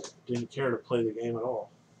didn't care to play the game at all.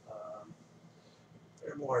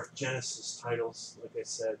 They're more Genesis titles, like I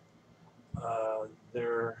said.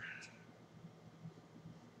 They're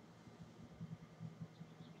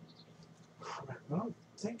I don't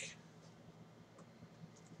think.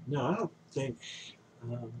 No, I don't think.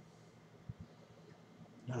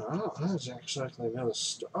 No, I don't exactly know the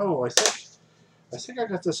Oh, I think I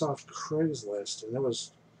got this off Craigslist, and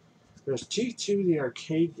there's G2, the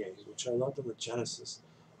arcade game, which I loved on the Genesis.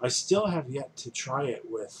 I still have yet to try it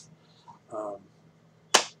with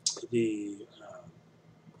the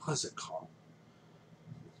what is it called?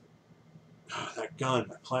 Oh, that gun,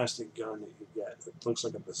 that plastic gun that you get. It looks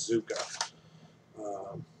like a bazooka.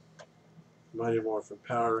 Mighty Morphin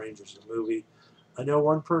Power Rangers, the movie. I know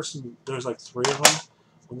one person. There's like 3 of them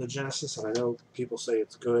on the Genesis, and I know people say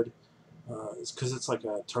it's good. It's because it's like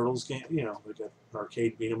a Turtles game, you know, like an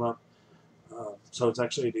arcade beat 'em up. So it's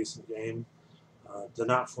actually a decent game. The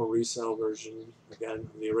not for resale version, again,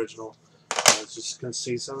 the original. As you can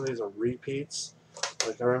see, some of these are repeats.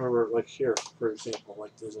 Like I remember, like here, for example,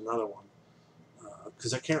 like there's another one.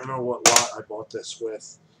 Because I can't remember what lot I bought this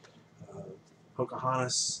with.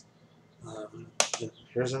 Pocahontas.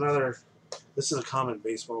 Here's another. This is a common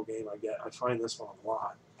baseball game I get. I find this one a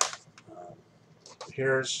lot.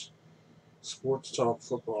 Here's Sports Talk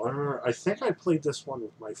Football. I remember. I think I played this one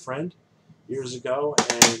with my friend years ago,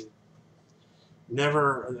 and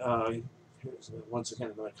never. Here's once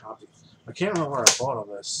again another copy. I can't remember where I bought all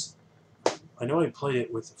this. I know I played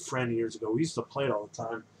it with a friend years ago. We used to play it all the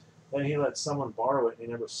time. Then he let someone borrow it, and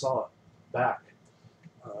he never saw it back.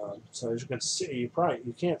 So as you can see, you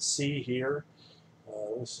can't see here.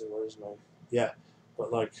 Let's see, where's my, yeah,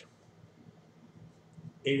 but like,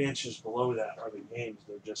 8 inches below that are the games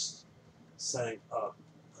they're just setting up.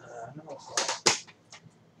 I don't know if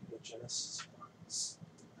the Genesis ones.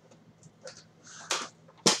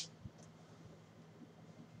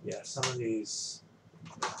 Yeah, some of these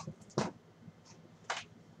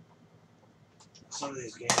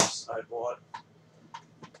games I bought.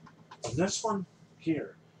 And this one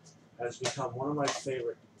here has become one of my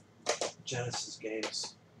favorite Genesis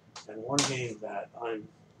games, and one game that I'm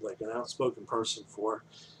like an outspoken person for.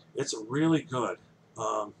 It's really good.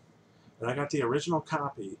 And I got the original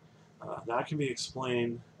copy. That can be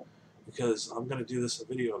explained because I'm going to do this a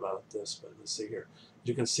video about this, but let's see here.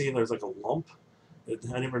 You can see there's like a lump.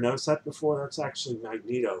 I never noticed that before. That's actually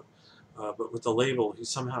Magneto. But with the label, he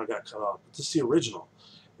somehow got cut off. But this is the original.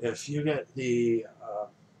 If you get the,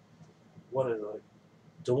 what is it,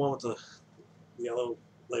 the one with the yellow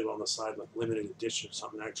label on the side, like limited edition or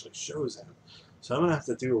something, actually shows him. So I'm going to have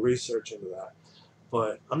to do research into that.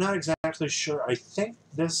 But I'm not exactly sure. I think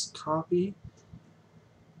this copy,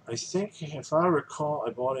 if I recall,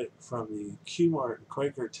 I bought it from the Q-Mart in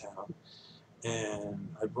Quakertown,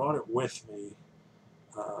 and I brought it with me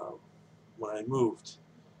when I moved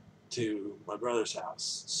to my brother's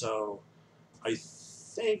house. So I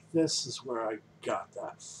think this is where I got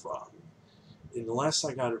that from. Unless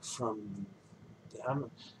I got it from,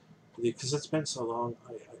 because it's been so long,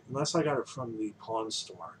 unless I got it from the pawn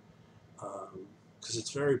store. Because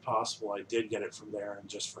it's very possible I did get it from there and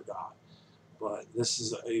just forgot. But this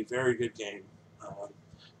is a very good game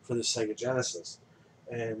for the Sega Genesis.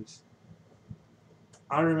 And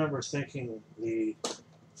I remember thinking the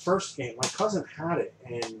first game, my cousin had it,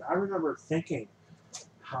 and I remember thinking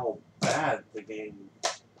how bad the game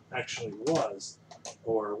actually was,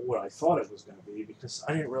 or what I thought it was going to be, because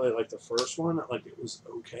I didn't really like the first one. Like, it was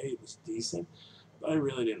okay, it was decent, but I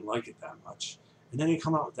really didn't like it that much. And then you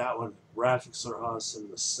come out with that one, the graphics are awesome,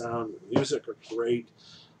 the sound, the music are great,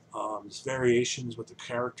 there's variations with the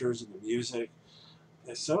characters and the music,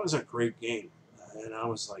 and so it was a great game. And I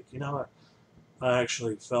was like, you know what, I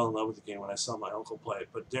actually fell in love with the game when I saw my uncle play it,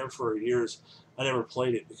 but there for years I never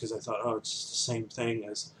played it because I thought, oh, it's just the same thing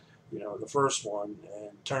as, the first one,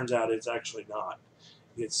 and turns out it's actually not.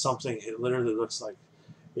 It's something, it literally looks like,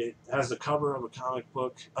 it has the cover of a comic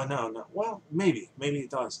book. No, well, maybe it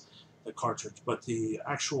does, the cartridge, but the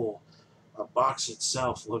actual box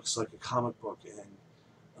itself looks like a comic book, and,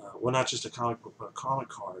 well, not just a comic book, but a comic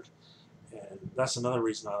card, and that's another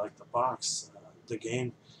reason I like the box, the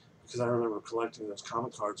game, because I remember collecting those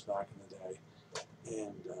comic cards back in the day,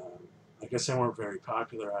 and I guess they weren't very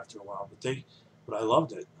popular after a while, but I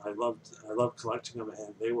loved it. I loved collecting them,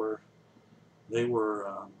 and they were the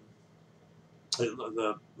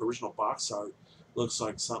original box art looks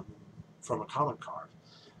like something from a comic card.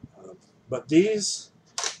 But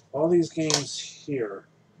all these games here,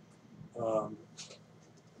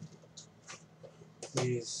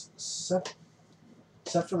 except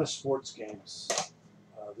for the sports games.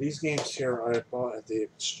 These games here I bought at the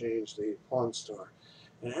exchange, the pawn store.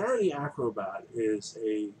 And Enter the Acrobat is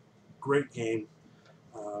a great game.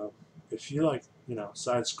 If you like,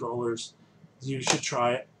 side scrollers, you should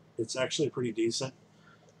try it. It's actually pretty decent.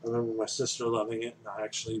 I remember my sister loving it, and I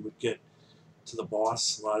actually would get to the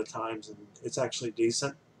boss a lot of times, and it's actually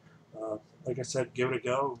decent. Like I said, give it a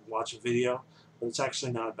go, watch a video, but it's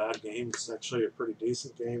actually not a bad game. It's actually a pretty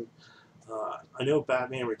decent game. I know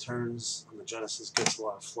Batman Returns on the Genesis gets a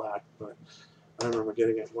lot of flack, but I remember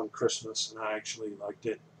getting it one Christmas, and I actually liked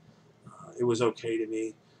it. It was okay to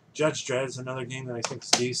me. Judge Dredd is another game that I think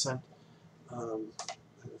is decent.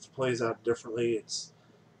 It plays out differently. It's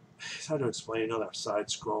hard to explain. Another side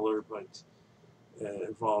scroller, but it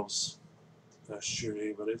involves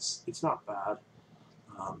shooting, but it's not bad.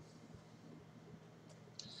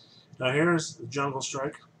 Now here's Jungle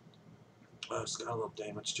Strike. It's got a little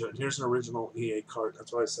damage to it. And here's an original EA cart.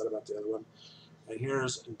 That's what I said about the other one. And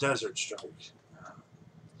here's Desert Strike.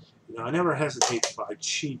 I never hesitate to buy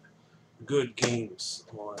cheap, good games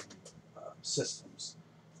on systems.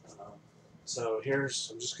 So I'm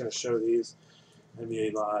just going to show these.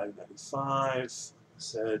 NBA Live 95. Like I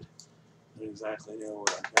said, I don't exactly know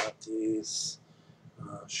where I got these.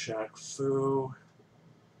 Shaq Fu.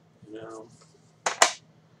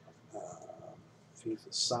 FIFA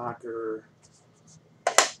Soccer.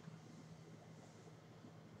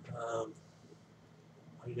 I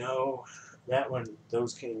know that one,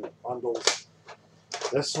 those came in bundles.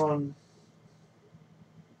 This one,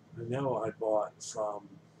 I know I bought from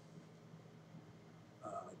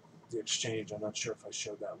the exchange. I'm not sure if I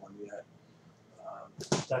showed that one yet.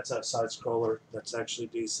 That's a side scroller. That's actually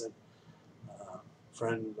decent.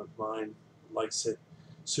 Friend of mine likes it.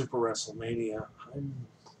 Super WrestleMania. I'm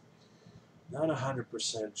not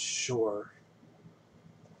 100% sure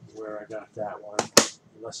where I got that one.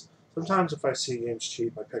 Unless sometimes if I see games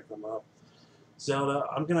cheap, I pick them up. Zelda,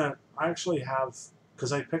 I actually have,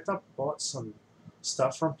 because I bought some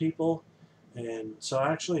stuff from people, and so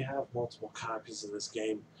I actually have multiple copies of this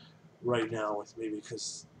game right now with me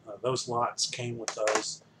because those lots came with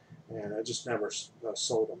those, and I just never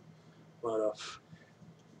sold them. But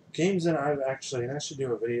games that I've actually, and I should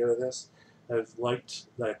do a video of this, I've liked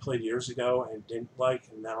that I played years ago and didn't like,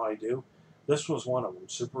 and now I do. This was one of them.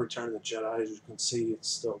 Super Return of the Jedi. As you can see, it's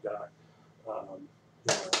still got you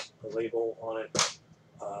know, a label on it.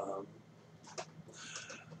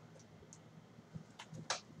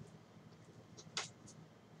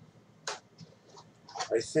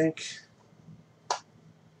 I think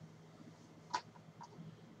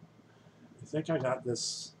I got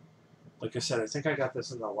this. Like I said, I think I got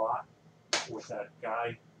this in the lot with that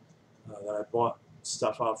guy that I bought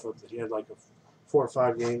stuff off of. That he had like 4 or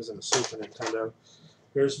 5 games and a Super Nintendo.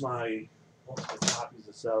 Here's my multiple copies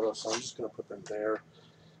of Zelda, so I'm just going to put them there.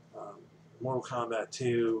 Mortal Kombat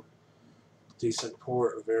 2, decent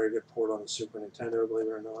port, a very good port on the Super Nintendo, believe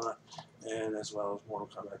it or not, and as well as Mortal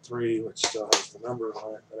Kombat 3, which still has the number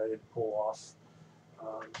on it that I didn't pull off.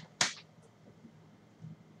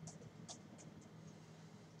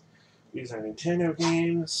 These are Nintendo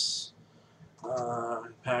games.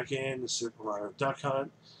 Pack in the Super Mario Duck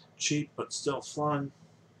Hunt. Cheap but still fun.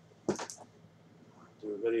 Do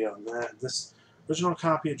a video on that. This original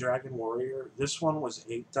copy of Dragon Warrior. This one was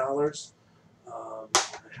 $8. I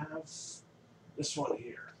have this one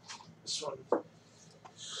here. This one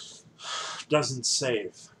doesn't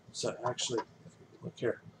save. So actually, look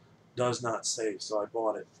here, does not save. So I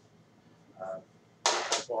bought it. I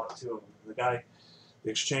bought 2 of them. The guy,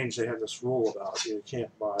 the exchange, they have this rule about you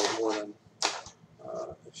can't buy more than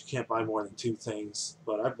if you can't buy more than 2 things.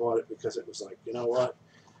 But I bought it because it was like, you know what?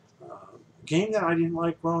 A game that I didn't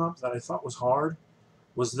like growing up that I thought was hard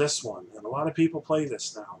was this one, and a lot of people play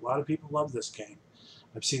this now. A lot of people love this game.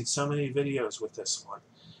 I've seen so many videos with this one,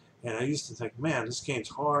 and I used to think, man, this game's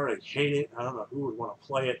hard. I hate it. I don't know who would want to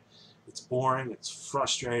play it. It's boring. It's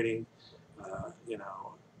frustrating, you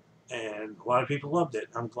know. And a lot of people loved it.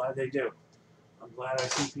 I'm glad they do. I'm glad I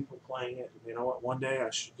see people playing it. You know what? One day I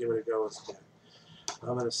should give it a go again.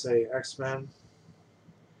 I'm going to say X-Men.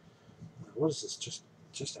 What is this?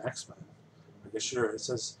 Just X-Men. I guess sure. It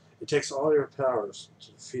says it takes all your powers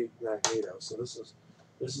to defeat Magneto. So this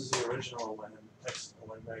is the original when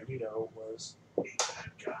Magneto was a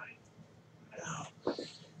bad guy. Now,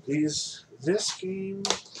 this game.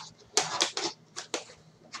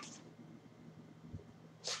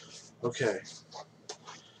 Okay,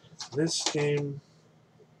 this game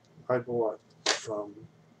I bought from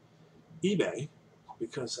eBay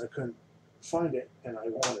because I couldn't find it and I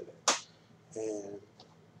wanted it. And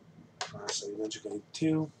honestly, Ninja Gaiden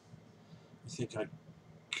 2, I think I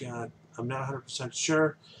got, I'm not 100%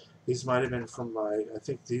 sure. These might have been from my, I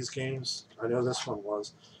think these games, I know this one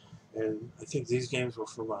was, and I think these games were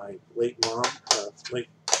from my late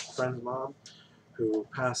friend's mom, who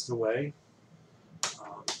passed away.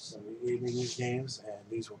 So he gave me these games, and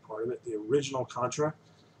these were part of it. The original Contra.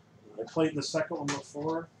 I played the second one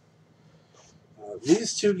before.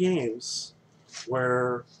 These 2 games,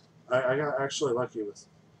 where I got actually lucky with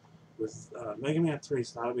Mega Man 3.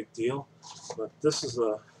 It's not a big deal, but this is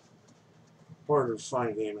a part of a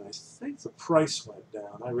fine game, and I think the price went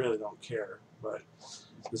down. I really don't care, but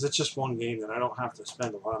because it's just one game that I don't have to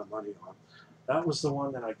spend a lot of money on. That was the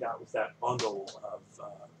one that I got with that bundle of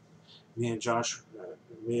me and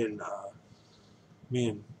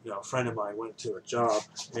a friend of mine went to a job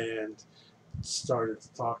and started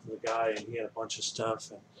to talk to the guy, and he had a bunch of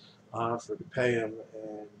stuff, and I offered to pay him,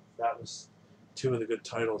 and that was 2 of the good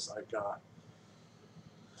titles I got.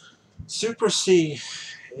 Super C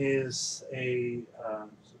is it's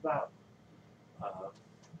about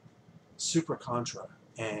Super Contra,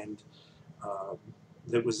 and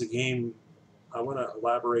it was a game. I want to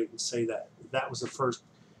elaborate and say that was the first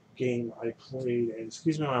game I played. And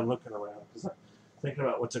excuse me when I'm looking around because I'm thinking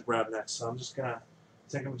about what to grab next. So I'm just gonna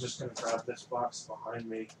grab this box behind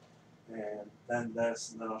me, and then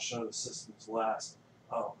this, and then I'll show the systems last.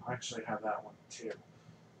 Oh, I actually have that one too.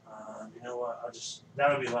 You know what?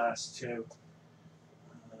 That'll be last too,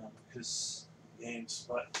 because games.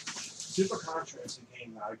 But Super Contra is a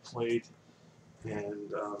game that I played,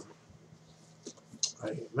 and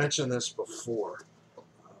I mentioned this before,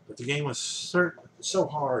 but the game was so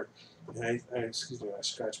hard, and excuse me, I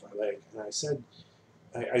scratched my leg, and I said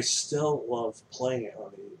I still love playing it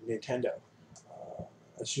on the Nintendo.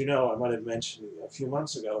 As you know, I might have mentioned a few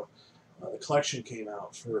months ago, the collection came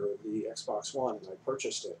out for the Xbox One, and I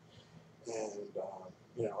purchased it. And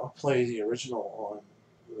you know, I'll play the original on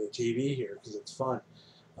the TV here because it's fun.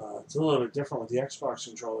 It's a little bit different with the Xbox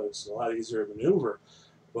controller. It's a lot easier to maneuver,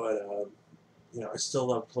 but you know, I still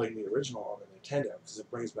love playing the original on the Nintendo because it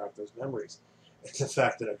brings back those memories. It's the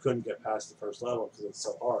fact that I couldn't get past the first level because it's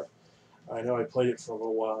so hard. I know I played it for a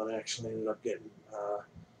little while and actually ended up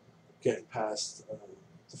getting past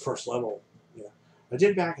the first level. Yeah, I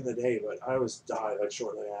did back in the day, but I died like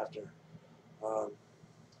shortly after.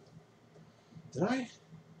 Did I?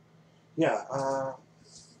 Yeah.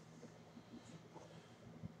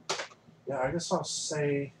 Yeah. I guess I'll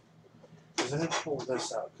say. Because I didn't pull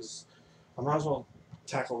this out because I might as well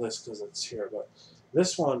tackle this because it's here. But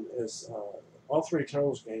this one is all three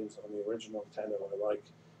Turtles games on the original Nintendo. I like.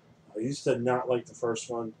 I used to not like the first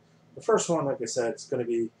one. The first one, like I said, it's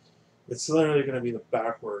literally going to be the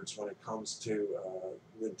backwards when it comes to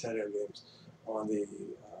Nintendo games on the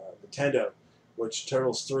Nintendo, which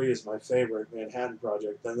Turtles 3 is my favorite Manhattan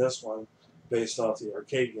Project. Then this one, based off the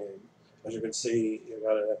arcade game. As you can see, you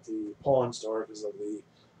got it at the pawn store because of the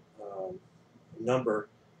number,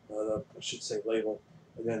 I should say label,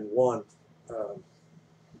 and then 1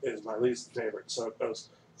 is my least favorite. So it goes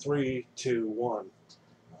 3, 2, 1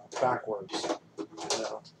 backwards.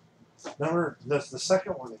 The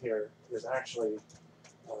second one here is actually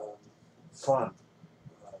fun.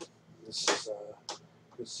 This is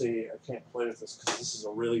you can see I can't play with this because this is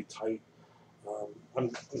a really tight.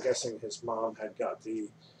 I'm guessing his mom had got the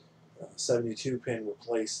 72 pin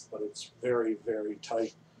replaced, but it's very, very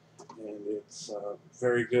tight, and it's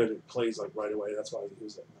very good. It plays like right away. That's why I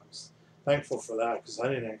use it. And I was thankful for that because I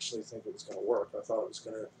didn't actually think it was going to work. I thought I was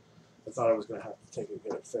going to have to take it and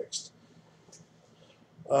get it fixed.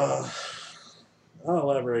 I'll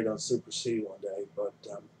elaborate on Super C one day, but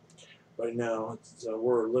right now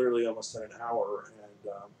we're literally almost at an hour,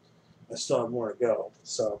 and I still have more to go.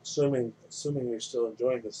 So assuming you're still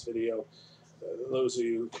enjoying this video, those of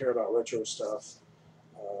you who care about retro stuff,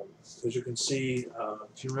 as you can see,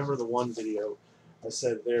 if you remember the one video, I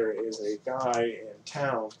said there is a guy in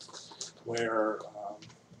town where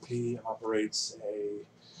he operates a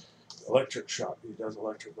electric shop. He does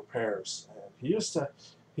electric repairs, and he used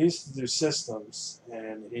to do systems,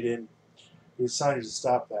 and he decided to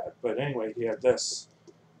stop that. But anyway, he had this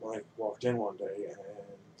when I walked in one day, and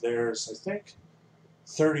there's, I think,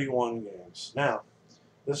 31 games. Now,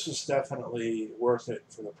 this was definitely worth it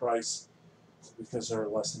for the price because they're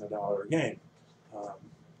less than $1 a game.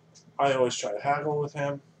 I always try to haggle with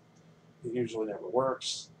him. It usually never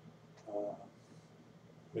works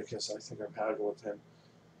because I think I've haggled with him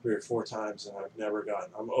 3 or 4 times and I've never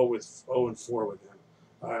gotten. I'm 0 and 4 with him.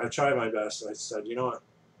 I tried my best. I said, you know what,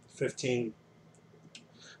 15,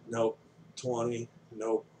 nope. 20,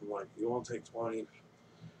 nope. I'm like, you won't take 20.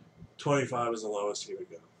 25 is the lowest. Here we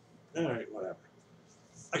go. All right, whatever.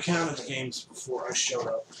 I counted the games before I showed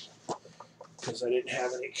up because I didn't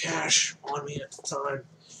have any cash on me at the time,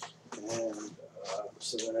 and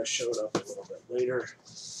so then I showed up a little bit later.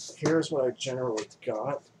 Here's what I generally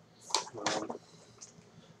got.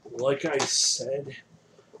 Like I said,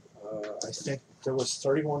 I think there was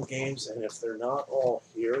 31 games, and if they're not all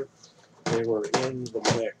here, they were in the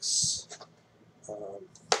mix.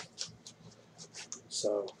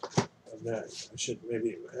 So I should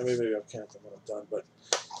maybe I'll count them when I'm done. But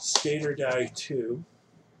Skater Die 2,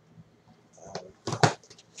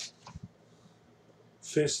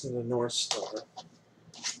 Fist of the North Star.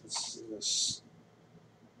 This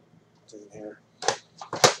thing here.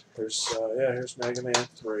 Here's Mega Man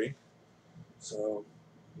 3. So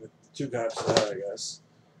with 2 copies of that, I guess.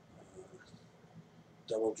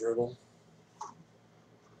 Double Dribble.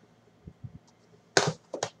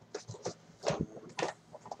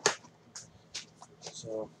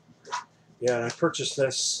 So yeah, and I purchased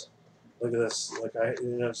this. Look at this. Like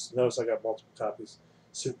notice I got multiple copies.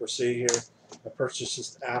 Super C here. I purchased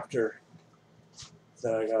this after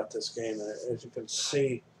that I got this game, and as you can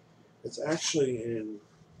see, it's actually in.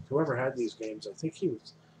 Whoever had these games, I think he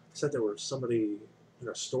said there was somebody in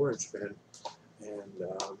a storage bin, and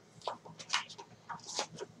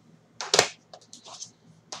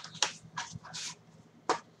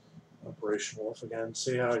Operation Wolf again.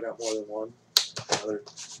 See how I got more than one.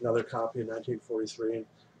 Another copy in 1943, and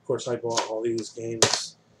of course I bought all these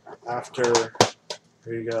games after.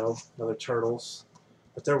 Here you go, another Turtles,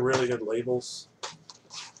 but they're really good labels.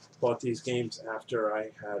 Bought these games after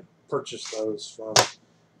I had purchased those from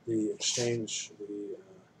the exchange, the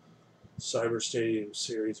Cyber Stadium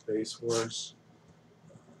Series Base Wars.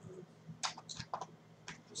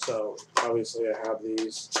 So obviously I have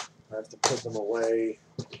these. I have to put them away.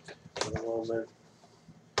 in a moment.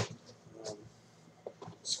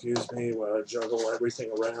 Excuse me while I juggle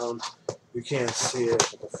everything around. You can't see it,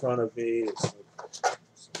 but the front of me is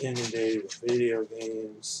inundated with video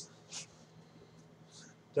games.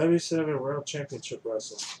 W7 World Championship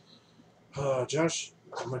Wrestling. Josh,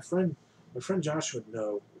 my friend Josh would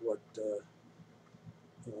know what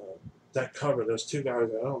that cover. Those two guys,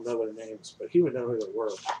 I don't know their names, but he would know who they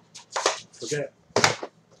were. Forget.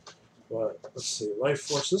 But let's see, Life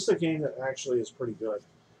Force. This is a game that actually is pretty good.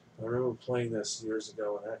 I remember playing this years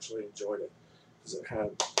ago and actually enjoyed it because it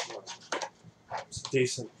had it's a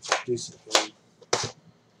decent game.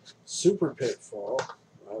 Super Pitfall.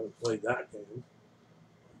 I haven't played that game.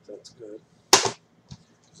 That's good.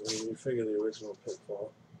 So you figure the original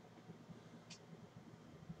Pitfall.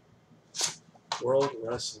 World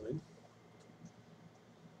Wrestling.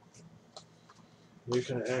 You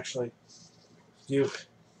can actually you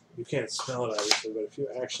can't smell it obviously, but if you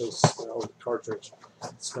actually smell the cartridge,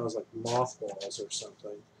 it smells like mothballs or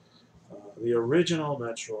something. The original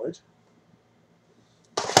Metroid.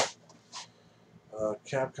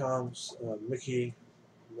 Capcom's Mickey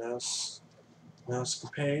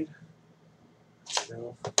Mousecapade.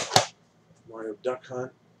 Mario Duck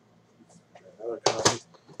Hunt. Another copy.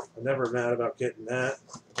 I'm never mad about getting that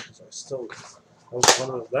because that's the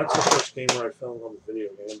first game where I fell in love with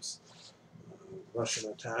video games.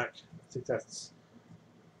 Russian Attack. I think that's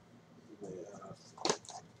I'll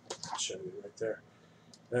show you right there.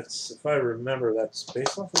 That's, if I remember, that's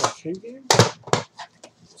based off an arcade game.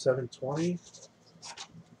 720.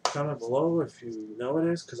 Comment below if you know it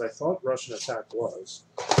is, because I thought Russian Attack was.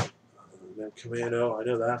 Then Commando, I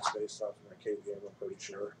know that's based off an arcade game, I'm pretty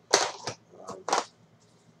sure.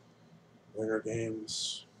 Winter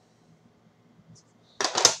Games.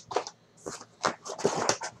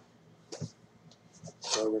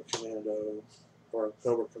 Cobra Commando, or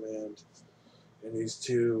Cobra Command. And these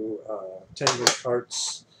two 10-game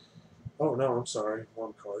carts. Oh no, I'm sorry,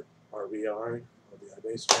 one cart. RBI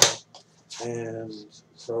Baseball, and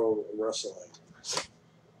Pro Wrestling.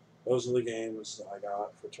 Those are the games I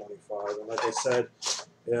got for 25. And like I said,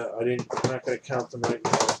 yeah, I'm not going to count them right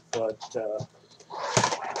now, but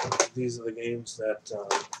these are the games that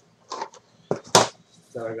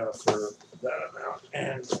I got for that amount,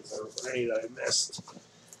 and for any that I missed.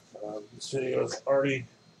 This video is already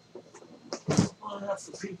long enough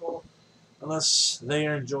for people, unless they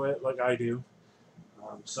enjoy it like I do.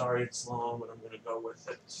 Sorry it's long, but I'm going to go with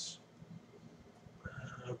it.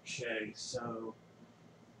 Okay, so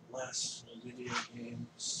last video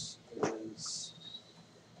games is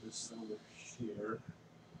this over here.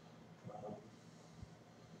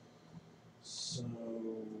 So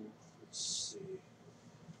let's see,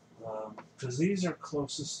 because these are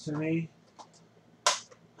closest to me.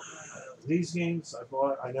 These games I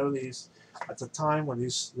bought. I know these at the time when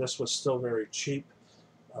this was still very cheap.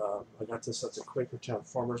 I got this at the Quakertown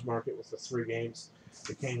Farmers Market with the 3 games.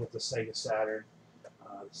 It came with the Sega Saturn.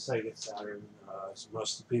 Sega Saturn, as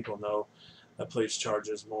most of the people know, that place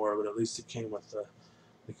charges more, but at least it came with the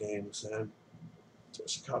games. And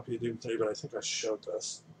there's a copy of Doom 3, but I think I showed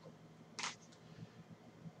this.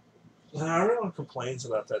 Now, everyone complains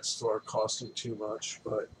about that store costing too much,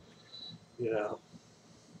 but, you know,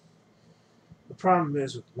 the problem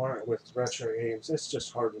is with retro games, it's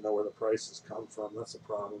just hard to know where the prices come from. That's the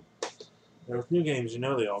problem. And with new games, you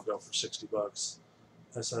know they all go for $60.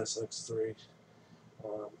 SSX3.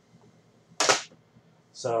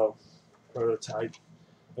 So, Prototype.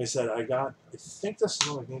 Like I said, I think this is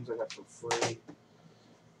one of the games I got for free.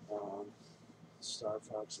 Star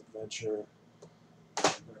Fox Adventure.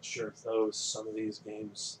 I'm not sure if some of these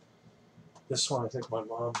games. This one I think my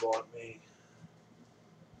mom bought me.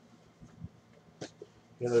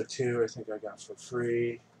 The other 2 I think I got for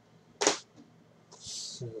free.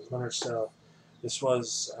 Winter Cell. This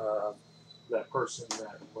was that person that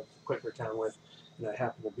I went to Quakertown with, and I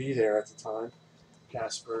happened to be there at the time,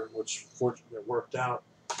 Casper, which fortunately worked out.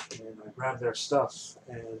 And I grabbed their stuff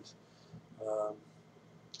and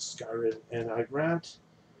Skyrim, and I grabbed.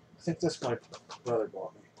 I think this my brother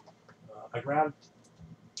bought me. I grabbed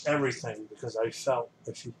everything because I felt,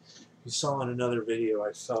 if you saw in another video,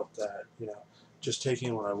 I felt that, you know, just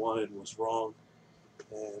taking what I wanted was wrong.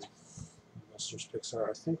 And Monsters Pixar.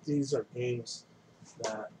 I think these are games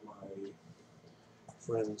that my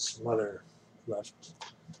friend's mother left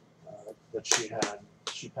that she had.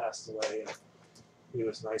 She passed away, and he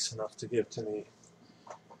was nice enough to give to me.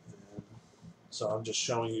 And so I'm just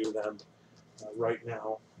showing you them right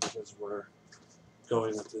now because we're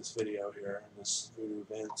going with this video here and this Voodoo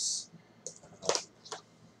Vince.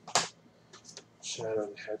 Shadow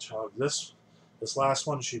the Hedgehog. This This last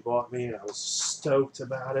one she bought me, and I was stoked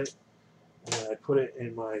about it. And I put it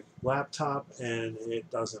in my laptop, and it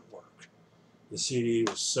doesn't work. The CD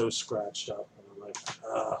was so scratched up, and I'm like,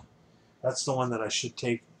 that's the one that I should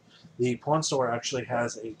take. The pawn store actually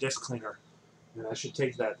has a disc cleaner, and I should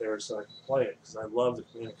take that there so I can play it, because I love the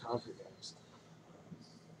Command & Conquer games.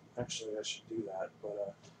 Actually, I should do that,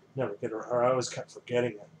 but never get around, or I always kept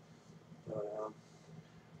forgetting it. But,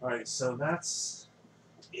 alright, so that's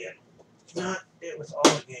it. Not it with all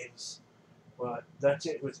the games, but that's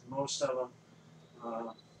it with most of them. I'm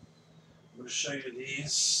going to show you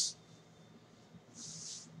these.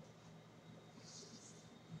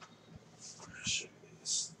 I'm going to show you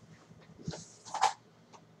these.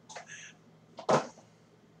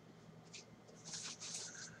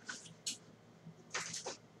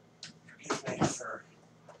 Forgive me for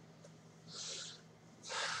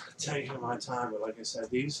taking my time, but like I said,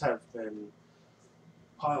 these have been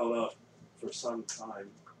piled up for some time,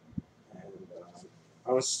 and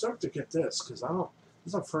I was stoked to get this because this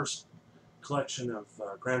is the first collection of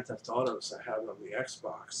Grand Theft Autos I have on the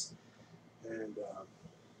Xbox, and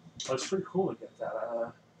it was pretty cool to get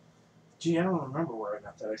that. Gee, I don't remember where I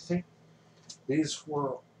got that. I think these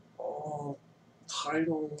were all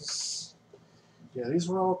titles. Yeah, these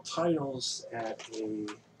were all titles at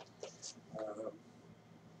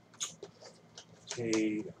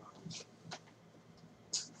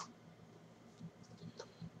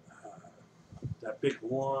that big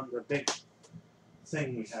one, the big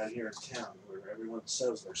thing we had here in town where everyone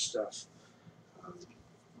sells their stuff.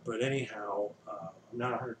 But anyhow, I'm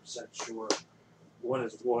not 100% sure what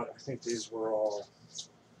is what. I think these were all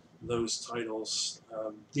those titles.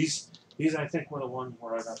 These I think were the ones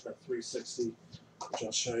where I got the 360, which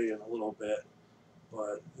I'll show you in a little bit.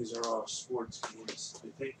 But these are all sports games. I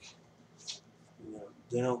think,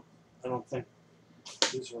 they don't. I don't think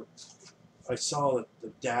these were. I saw that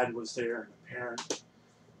the dad was there and the parent,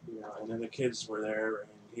 and then the kids were there, and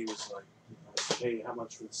he was like, hey, how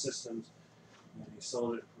much for the systems? And he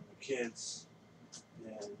sold it for the kids,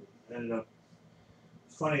 and it ended up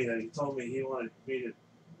funny that he told me he wanted me to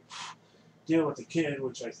deal with the kid,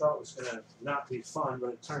 which I thought was going to not be fun, but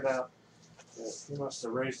it turned out that he must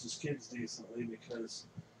have raised his kids decently because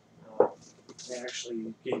they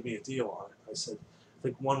actually gave me a deal on it. I said, I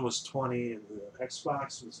think one was 20 and the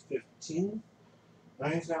Xbox was 15. I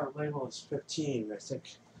think that label was 15. I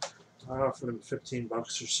think I offered him $15 or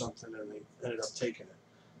something, and they ended up taking it.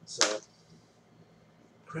 So,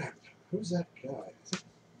 crap. Who's that guy?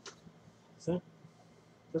 Is that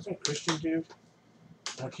a Christian dude?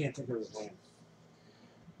 I can't think of his name.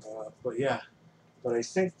 But yeah. But I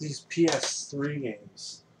think these PS3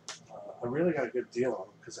 games, I really got a good deal on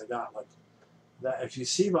them because I got like that. If you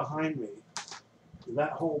see behind me,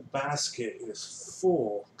 that whole basket is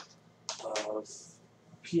full of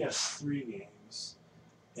PS3 games,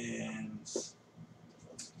 and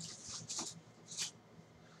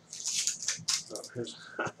here's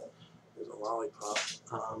a lollipop,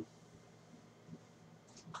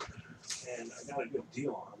 and I got a good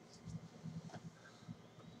deal on them.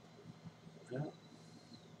 Yeah.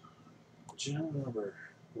 Do you remember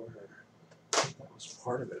where? I think that was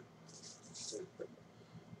part of it.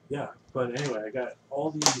 Yeah, but anyway, I got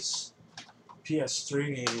all these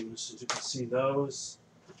PS3 games. As you can see, those,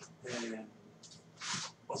 and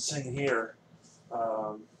what's saying here.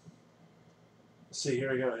 See,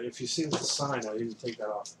 here we go. If you see the sign, I didn't take that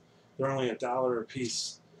off. They're only $1 a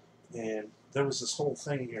piece, and there was this whole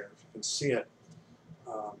thing here. If you can see it,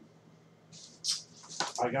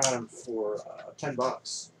 I got them for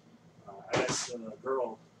 $10. I asked the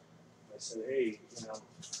girl. I said, "Hey,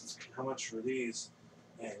 how much for these?"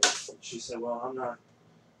 And she said, "Well,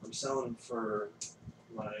 I'm selling them for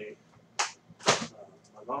my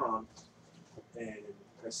mom." And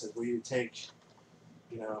I said, "Will you take,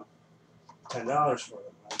 $10 for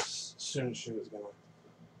them?" I assumed she was gonna.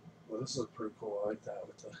 Well, this is pretty cool. I like that.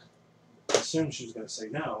 I assumed she was gonna say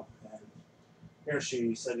no, and here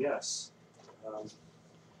she said yes. I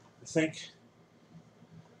think.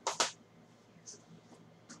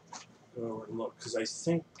 Go over and look because I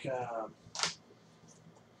think.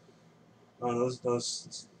 Oh, this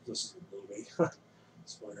is a movie.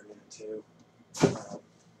 Spider-Man 2.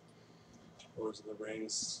 Lord of the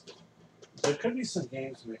Rings. There could be some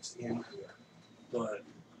games mixed in here, but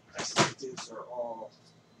I think these are all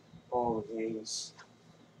the games.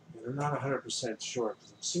 And I'm not 100% sure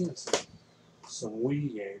because I'm seeing some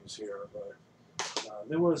Wii games here, but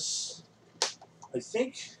there was, I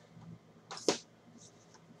think,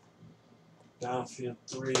 Battlefield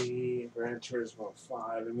 3, Gran Turismo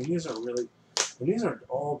 5. I mean, these are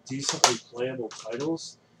all decently playable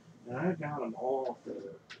titles, and I got them all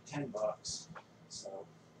for $10. So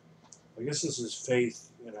I guess this is faith,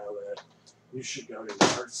 you know, that you should go to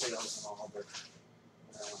yard sales and all, but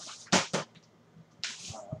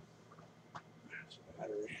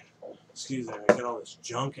battery. Excuse me, I get all this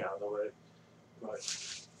junk out of the way, but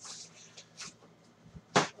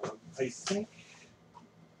I think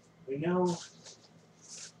we know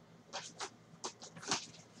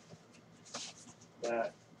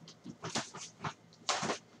that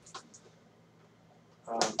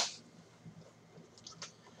I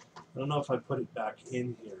don't know if I put it back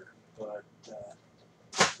in here, but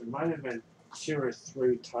there might have been 2 or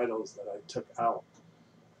 3 titles that I took out.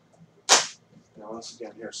 Now, once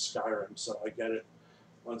again, here's Skyrim, so I get it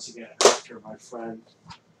once again after my friend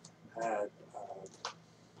had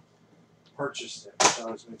purchased it, which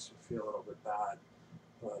always makes me feel a little bit bad.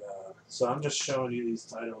 But so I'm just showing you these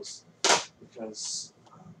titles because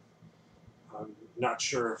I'm not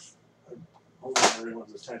sure if I'm holding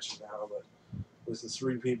everyone's attention now, but with the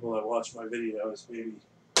 3 people that watch my videos, maybe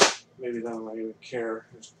they don't even care.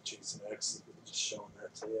 There's Jason X, just showing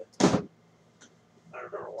that to you. I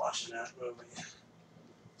remember watching that movie.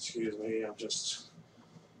 Excuse me, I'm just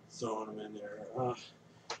throwing them in there.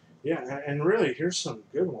 Yeah, and really, here's some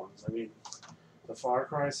good ones. I mean, the Far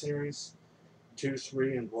Cry series, 2,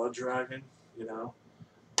 3, and Blood Dragon, you know,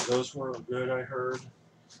 those were good, I heard.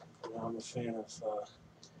 You know, I'm a fan of,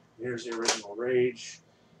 here's the original Rage.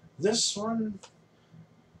 This one,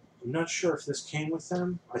 I'm not sure if this came with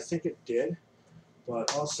them. I think it did,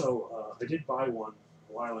 but also, I did buy one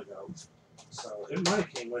a while ago, so it might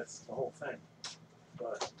have came with the whole thing.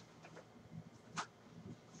 But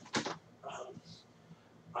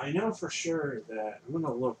I know for sure that I'm going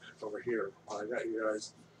to look over here while I got you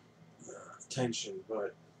guys' attention,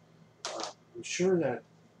 but I'm sure that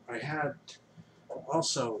I had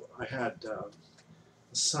the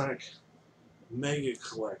Sonic Mega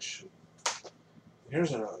Collection.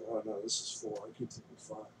 Here's another. Oh no, this is 4. I keep thinking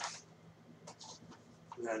 5.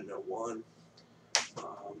 And no 1.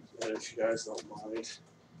 And if you guys don't mind,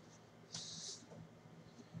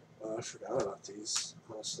 I forgot about these,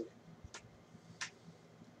 honestly.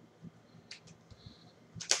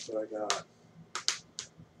 So I got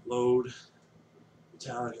Load,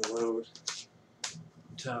 Metallica Load,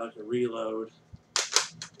 Metallica Reload,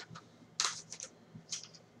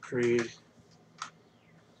 Creed.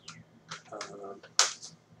 I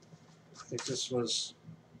think this was.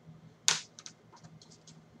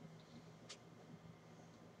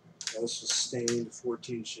 This was Stained,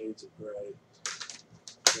 14 Shades of Grey.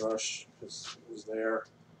 Rush was there,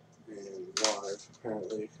 and Live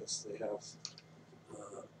apparently because they have.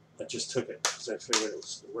 I just took it because I figured it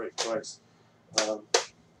was the right price.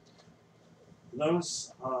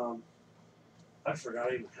 Those I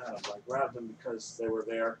forgot I even had them. I grabbed them because they were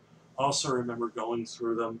there. Also remember going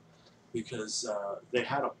through them because they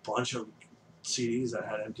had a bunch of CDs that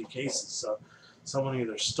had empty cases. So someone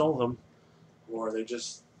either stole them or they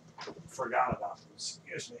just forgot about them.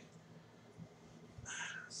 Excuse me.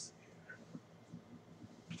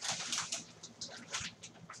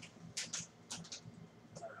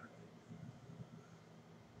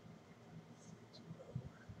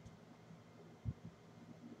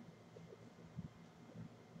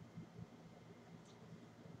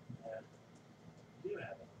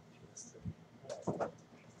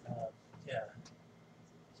 Yeah.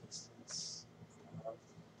 Distance.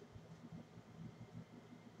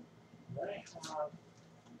 They have.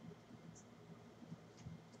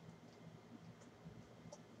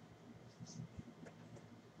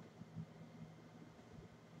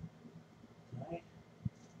 Right?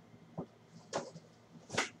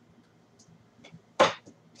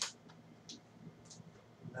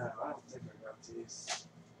 No, I don't think I got these.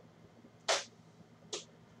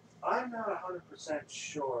 I'm not 100%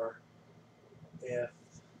 sure if.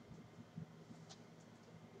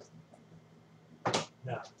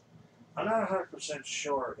 No. I'm not 100%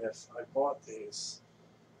 sure if I bought these.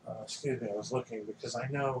 Excuse me, I was looking because I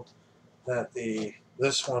know that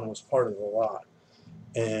this one was part of the lot.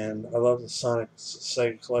 And I love the Sonic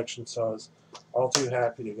Sega collection, so I was all too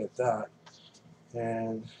happy to get that.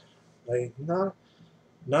 And I'm not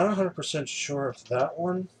 100% sure if that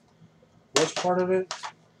one was part of it,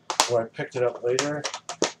 or I picked it up later.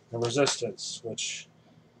 And Resistance, which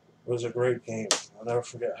was a great game. I'll never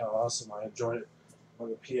forget how awesome I enjoyed it when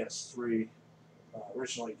the PS3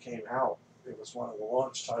 originally came out. It was one of the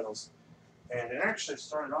launch titles, and it actually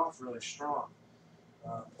started off really strong.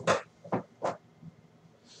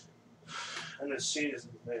 And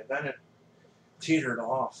then it teetered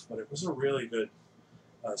off, but it was a really good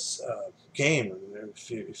game. And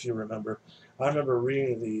if you remember, I remember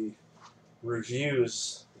reading the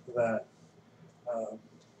reviews that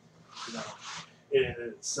you know, it in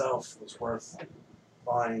itself was worth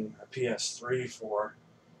buying a PS3 for.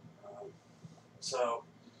 Um, so,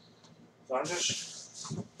 so I'm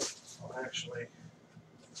just actually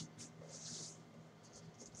let's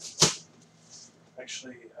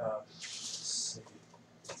see.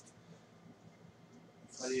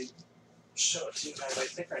 If I show it to you guys, I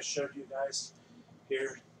think I showed you guys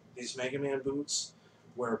here these Mega Man boots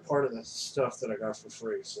were part of the stuff that I got for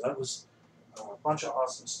free. So that was a bunch of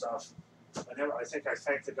awesome stuff. I think I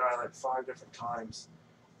thanked the guy like 5 different times.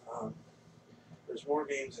 There's more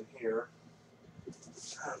games in here.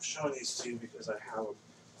 I'm showing these to you because I have them.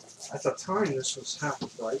 At the time, this was half the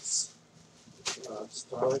price.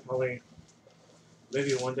 So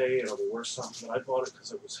maybe one day it'll be worth something, but I bought it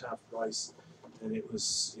because it was half price, and it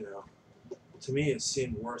was, to me it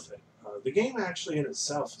seemed worth it. The game actually in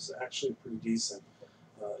itself is actually pretty decent.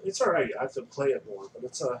 It's alright. I have to play it more, but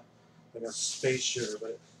it's like a space shooter,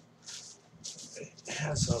 but it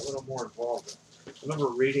has a little more involvement. I remember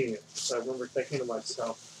reading it, so I remember thinking to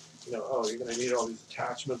myself, oh, you're going to need all these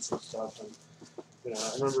attachments and stuff, and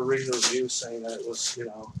I remember reading the review saying that it was,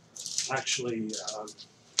 actually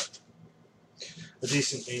a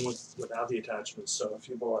decent game without the attachments. So if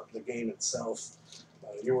you bought the game itself,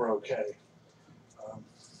 you were okay.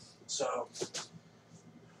 So,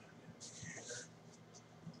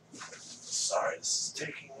 sorry, this is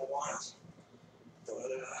taking a while, but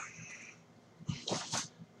let's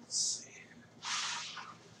see.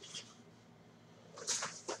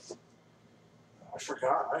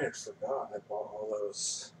 I had forgot I bought all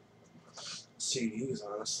those CDs,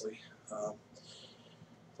 honestly.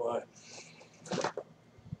 But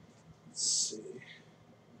let's see.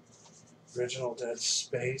 Original Dead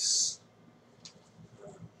Space. I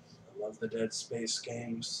love the Dead Space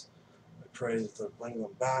games. I pray that they'll bring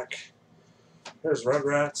them back. There's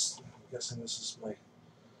Rugrats. I'm guessing this is my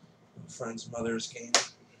friend's mother's game.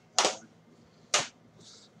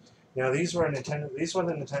 Now these were Nintendo. These were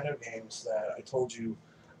the Nintendo games that I told you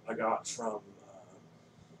I got from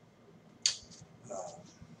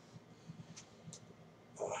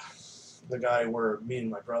the guy where me and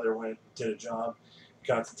my brother did a job.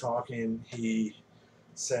 Got to talking. He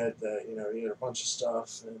said that he needed a bunch of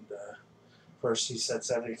stuff, and first he said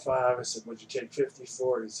 75. I said, "Would you take 50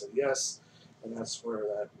 for it?" He said yes, and that's where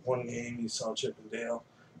that one game you saw, Chip and Dale,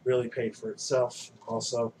 really paid for itself.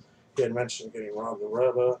 Also, he had mentioned getting Rob the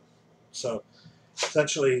Robot. So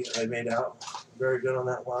essentially, I made out very good on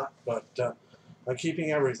that lot, but I'm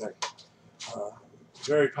keeping everything.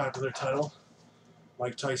 Very popular title,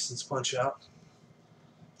 Mike Tyson's Punch Out.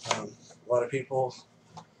 A lot of people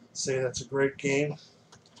say that's a great game.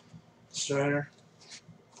 Strider.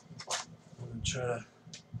 I'm going to try to,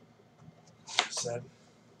 like I said,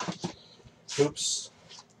 oops.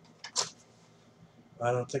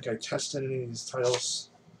 I don't think I tested any of these titles.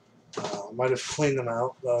 I might have cleaned them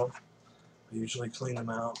out, though. I usually clean them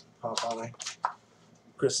out, pop on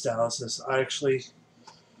Crystallis. I actually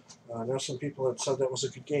know some people that said that was a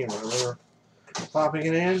good game. I remember popping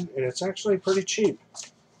it in, and it's actually pretty cheap.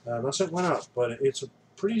 Unless it went up, but it's a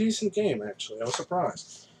pretty decent game, actually. I was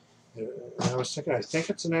surprised. And I was thinking, I think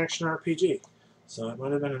it's an action RPG, so it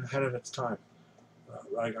might have been ahead of its time.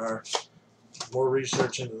 Rygar, more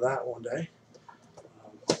research into that one day.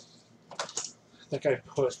 I think I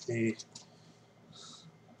put the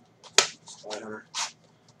Spy Hunter.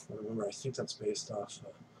 I remember, I think that's based off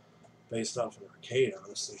an arcade,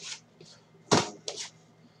 honestly.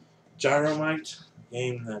 Gyromite,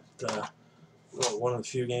 game that one of the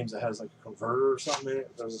few games that has like a converter or something in it.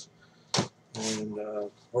 And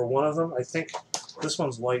or one of them. I think this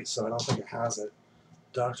one's light, so I don't think it has it.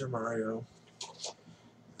 Dr. Mario.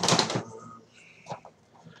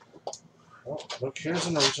 Oh, look, here's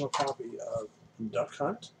an original copy of Duck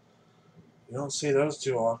Hunt. You don't see those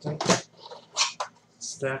too often.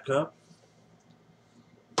 Stack Up.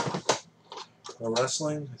 Pro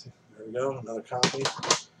Wrestling. There we go, another copy.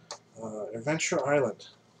 Adventure Island.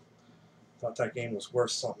 Thought that game was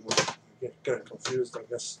worth something. I get confused, I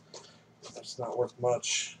guess. That's not worth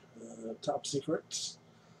much. Top Secret.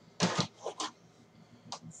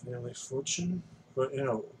 Family Fortune. But,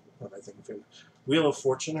 what I think of it. Wheel of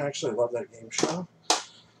Fortune. I actually love that game show.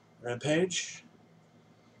 Rampage.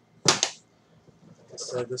 Like I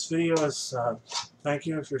said, this video is, thank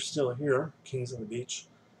you if you're still here. Kings of the Beach.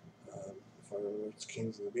 If I remember, it's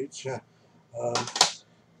Kings of the Beach, yeah.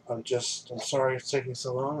 I'm sorry it's taking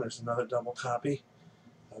so long. There's another double copy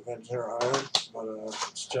of Adventure Island, but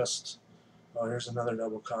it's just, here's another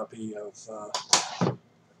double copy of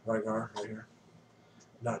Rygar right here.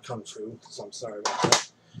 Not Kung Fu, so I'm sorry about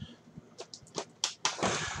that.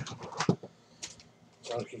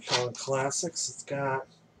 Donkey Kong Classics. It's got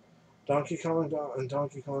Donkey Kong and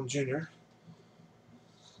Donkey Kong Jr.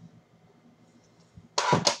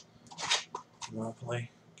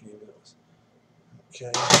 Monopoly game that was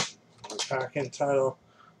okay. My pack-in title.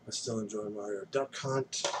 I still enjoy Mario Duck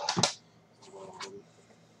Hunt.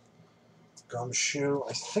 Gumshoe.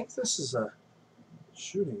 I think this is a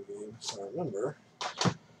shooting game, if I remember.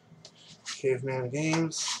 Caveman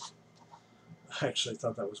Games. I actually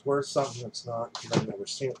thought that was worth something. It's not, because I've never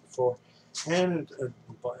seen it before. And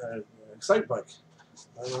Excite Bike.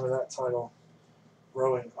 I remember that title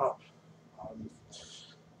growing up. I'm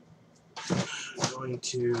going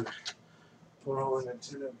to put all the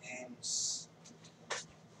Nintendo games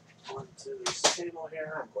onto this table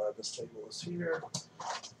here. I'm glad this table is here.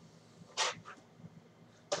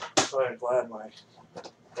 So I'm glad my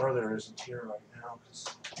brother isn't here right now,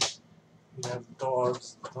 because we have the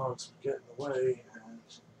dogs. The dogs were getting away, and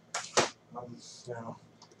you know,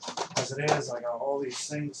 as it is, I got all these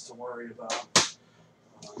things to worry about.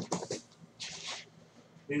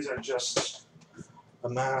 These are just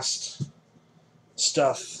amassed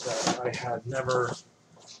stuff that I had never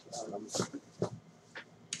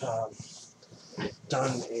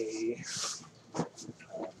done a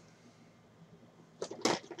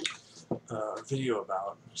video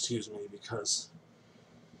about, excuse me, because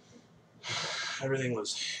everything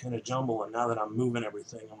was in a jumble, and now that I'm moving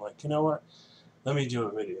everything, I'm like, you know what? Let me do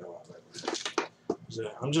a video of it. So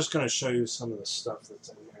I'm just going to show you some of the stuff that's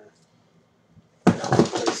in here.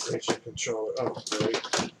 PlayStation controller. Oh,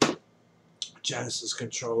 great. Genesis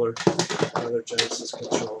controller. Another Genesis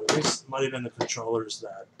controller. These might have been the controllers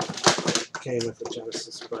that came with the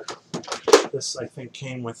Genesis, but this, I think,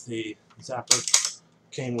 came with the Zapper.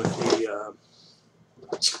 Came with the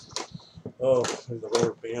oh, the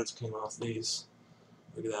rubber bands came off these.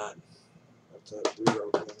 Look at that. That's a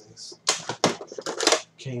rewrote these.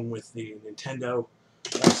 Came with the Nintendo.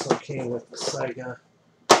 Also came with the Sega.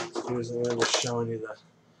 I'm just showing you the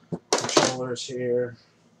controllers here.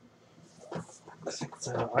 I think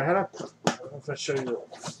I had a. I don't know if I showed you the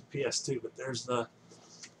PS2, but there's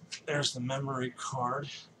the memory card.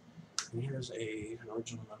 And here's an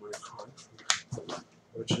original memory card from the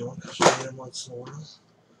original. I'll show you them once in a while.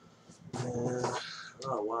 And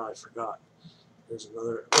oh wow, I forgot. There's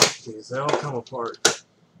another. These they all come apart,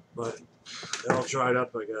 but they're all dried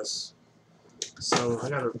up, I guess. So I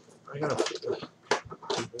gotta.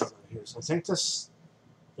 So I think this.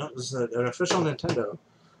 No, this is an official Nintendo,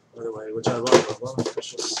 by the way, which I love. I love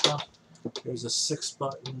official stuff. Here's a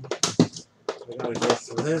 6-button. I gotta go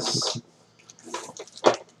through this.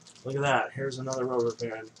 Look at that. Here's another rubber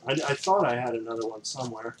band. I thought I had another one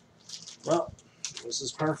somewhere. Well, this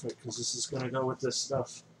is perfect because this is gonna go with this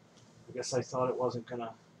stuff. I guess I thought it wasn't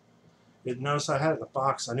gonna. Notice I had it in the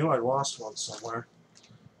box. I knew I lost one somewhere.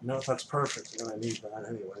 You know, if that's perfect, I'm gonna need that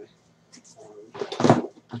anyway.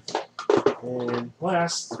 And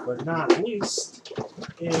last but not least,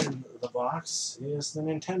 in the box is the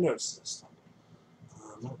Nintendo system.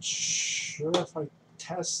 I'm not sure if I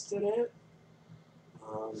tested it.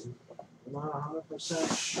 I'm not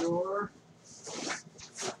 100% sure. Let's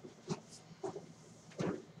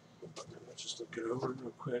just look it over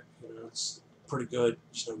real quick. You know, it's pretty good.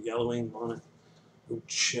 There's no yellowing on it. No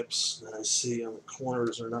chips that I see on the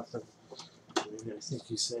corners or nothing. I mean, I think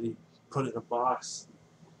he said he put it in a box.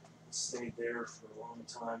 Stayed there for a long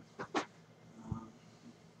time.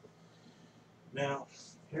 Now,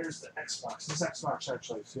 here's the Xbox. This Xbox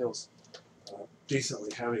actually feels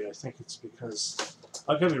decently heavy. I think it's because,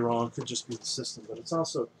 I could be wrong, it could just be the system, but it's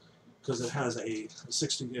also because it has a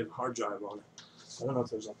 60 gig hard drive on it. I don't know if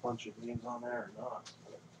there's a bunch of games on there or not.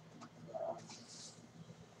 But,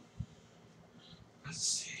 let's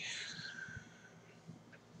see.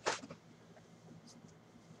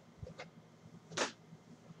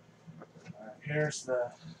 Here's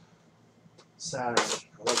the Saturn.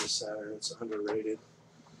 I love the Saturn. It's underrated.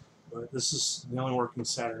 But this is the only working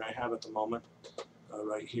Saturn I have at the moment,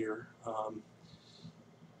 right here.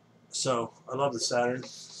 So I love the Saturn.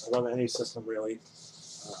 I love any system, really.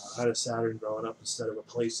 I had a Saturn growing up instead of a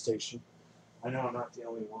PlayStation. I know I'm not the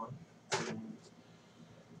only one.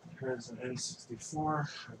 Here's an N64.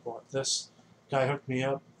 I bought this. Guy hooked me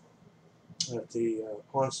up at the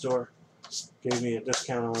pawn store. Gave me a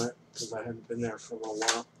discount on it because I hadn't been there for a little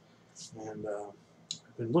while. And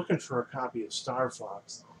I've been looking for a copy of Star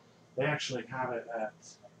Fox. They actually have it at,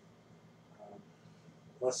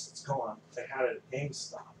 unless it's gone, they had it at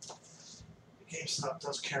GameStop. GameStop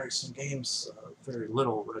does carry some games, very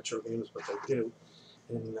little retro games, but they do.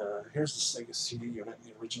 And here's the Sega CD unit,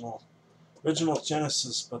 the original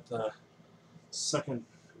Genesis, but the second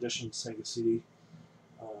edition Sega CD.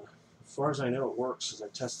 As far as I know, it works because I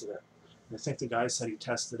tested it. And I think the guy said he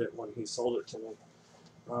tested it when he sold it to me.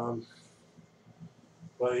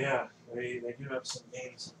 But yeah, they do have some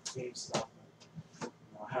game stuff.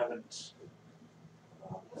 I haven't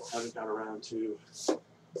got around to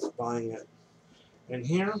buying it. And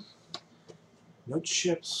here, no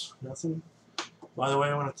chips, nothing. By the way,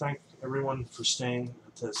 I want to thank everyone for staying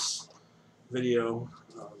at this video.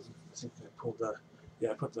 I think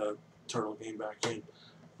I put the turtle game back in.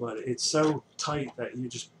 But it's so tight that you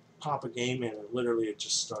just pop a game in and literally it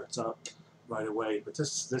just starts up right away. But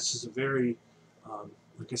this is a very,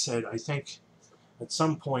 like I said, I think at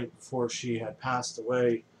some point before she had passed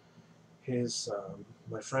away,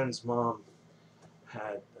 my friend's mom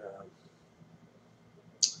had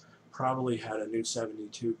probably had a new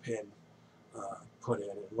 72 pin put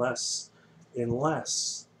in, unless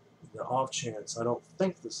the off chance, I don't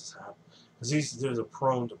think this has happened, because these are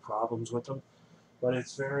prone to problems with them, but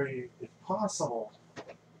it's possible.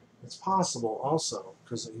 It's possible also,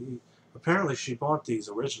 because apparently she bought these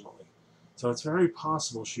originally, so it's very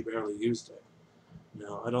possible she barely used it.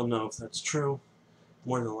 Now, I don't know if that's true.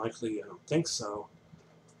 More than likely, I don't think so,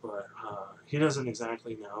 but he doesn't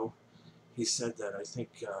exactly know. He said that I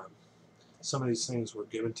think some of these things were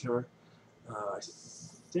given to her. I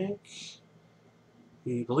think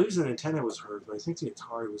he believes the Nintendo was hers, but I think the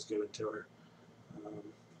Atari was given to her.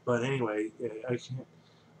 But anyway,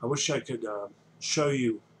 I wish I could show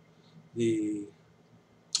you the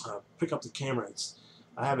pick up the camera.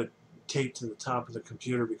 I have it taped to the top of the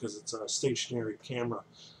computer because it's a stationary camera.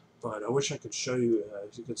 But I wish I could show you.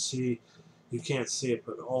 If you could see, you can't see it,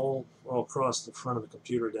 but all across the front of the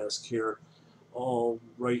computer desk here, all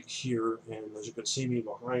right here, and as you can see me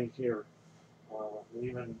behind here, and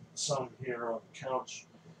even some here on the couch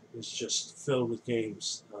is just filled with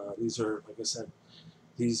games. These are, like I said,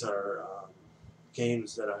 these are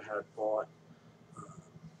games that I had bought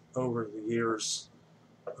over the years,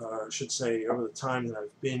 I should say over the time that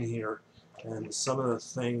I've been here, and some of the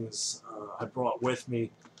things I brought with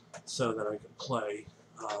me so that I could play.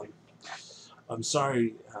 I'm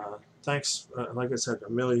sorry, thanks, like I said,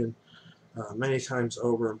 many times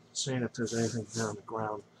over, seeing if there's anything here on the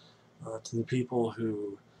ground. To the people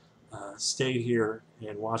who stayed here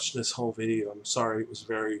and watched this whole video, I'm sorry it was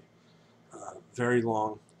very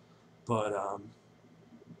long, but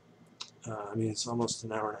I mean, it's almost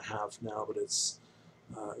an hour and a half now, but it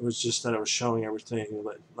was just that I was showing everything.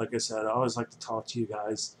 Like I said, I always like to talk to you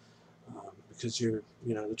guys because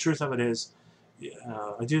the truth of it is,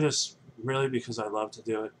 I do this really because I love to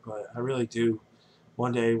do it, but I really do.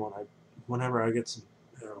 One day whenever I get some,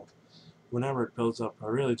 whenever it builds up, I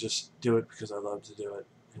really just do it because I love to do it,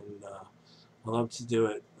 and I love to do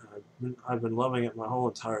it. I've been loving it my whole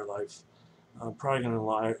entire life. I'm probably gonna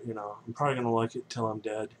lie, I'm probably gonna like it till I'm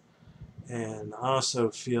dead. And I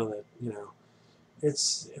also feel that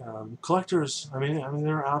it's collectors. I mean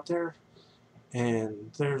they're out there,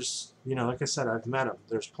 and there's like I said, I've met them.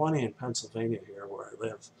 There's plenty in Pennsylvania here where I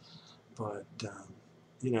live, but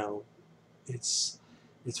you know, it's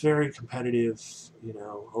very competitive.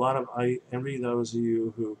 I envy those of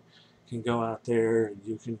you who can go out there and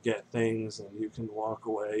you can get things and you can walk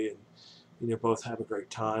away and both have a great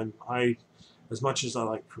time. As much as I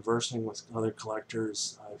like conversing with other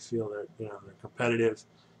collectors, I feel that they're competitive.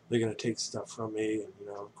 They're going to take stuff from me, and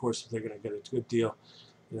of course, if they're going to get a good deal,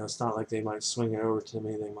 it's not like they might swing it over to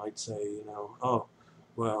me. They might say, oh,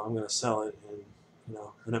 well, I'm going to sell it, and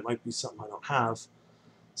and it might be something I don't have.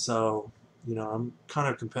 So, I'm kind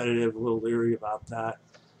of competitive, a little leery about that.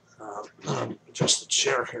 Just the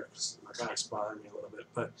chair here, because my back's bothering me a little bit.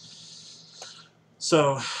 But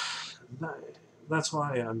so that's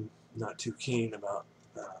why I'm not too keen about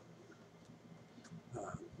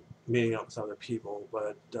meeting up with other people.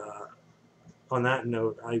 But on that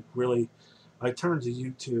note, I turned to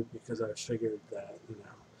YouTube because I figured that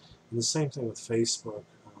and the same thing with Facebook.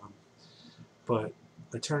 But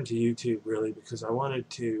I turned to YouTube really because I wanted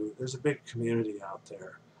to. There's a big community out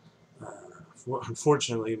there.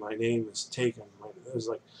 Unfortunately, my name is taken. There's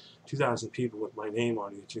like 2,000 people with my name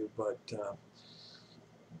on YouTube, but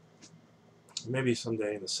maybe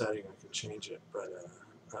someday in the setting I can change it. But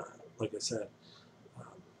like I said,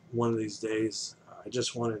 one of these days I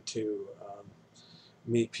just wanted to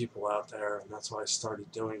meet people out there, and that's why I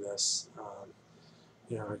started doing this.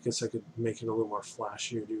 I guess I could make it a little more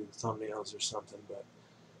flashier, do the thumbnails or something, but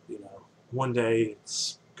one day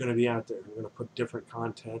it's going to be out there. I'm going to put different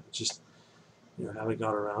content, just haven't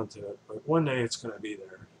got around to it, but one day it's going to be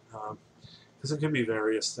there. because it could be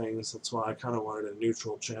various things. That's why I kind of wanted a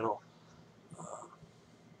neutral channel.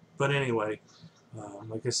 But anyway,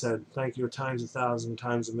 like I said, thank you times 1,000,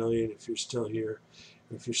 times a million if you're still here,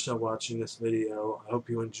 if you're still watching this video. I hope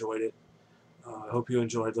you enjoyed it. I hope you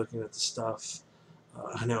enjoyed looking at the stuff.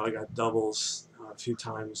 I know I got doubles a few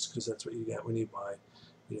times because that's what you get when you buy,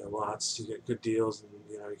 lots. You get good deals, and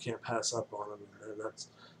you can't pass up on them. And that's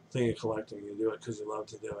the thing of collecting. You do it because you love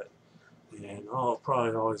to do it, and I'll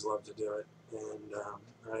probably always love to do it. And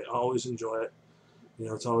I always enjoy it.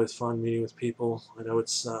 It's always fun meeting with people. I know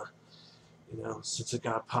it's since it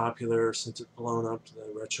got popular, since it's blown up to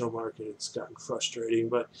the retro market, it's gotten frustrating.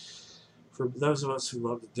 But for those of us who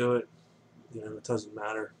love to do it, it doesn't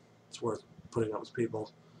matter. It's worth putting up with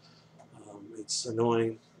people. It's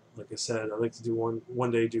annoying. Like I said, I'd like to do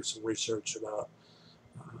one day do some research about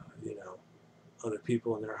other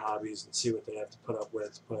people and their hobbies and see what they have to put up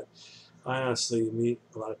with. But I honestly meet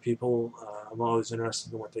a lot of people. I'm always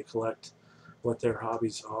interested in what they collect, what their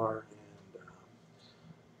hobbies are, and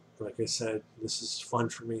like I said, this is fun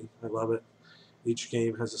for me. I love it. Each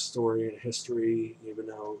game has a story and a history, even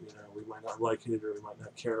though we might not like it or we might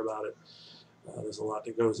not care about it. There's a lot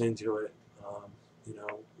that goes into it.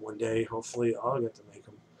 One day, hopefully, I'll get to make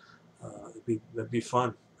them. That'd be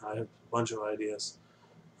fun. I have a bunch of ideas.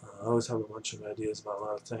 I always have a bunch of ideas about a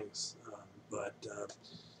lot of things. But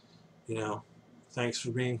thanks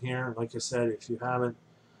for being here. Like I said, if you haven't,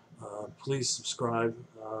 please subscribe.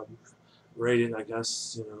 Rate it, I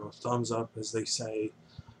guess, thumbs up, as they say.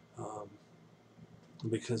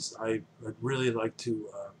 Because I'd really like to,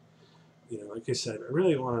 like I said, I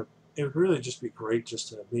really want to. It would really just be great just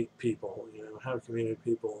to meet people, have a community of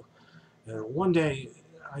people. And one day,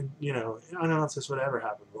 I don't know if this would ever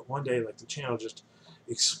happen, but one day, like, the channel just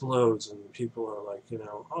explodes and people are like,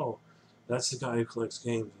 oh, that's the guy who collects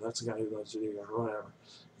games, that's the guy who loves video games, or whatever.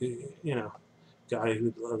 Guy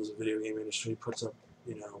who loves the video game industry puts up,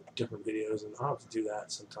 different videos, and I'll have to do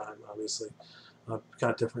that sometime. Obviously, I've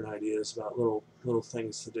got different ideas about little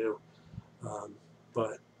things to do,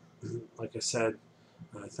 but like I said.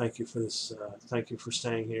 Thank you for this. Thank you for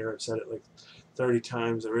staying here. I've said it like 30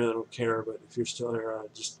 times. I really don't care, but if you're still here,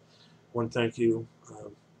 just want to thank you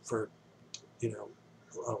for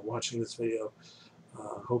watching this video.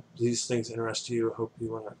 Hope these things interest you. Hope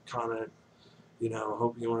you want to comment.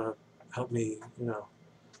 Hope you want to help me.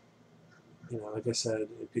 Like I said,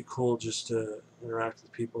 it'd be cool just to interact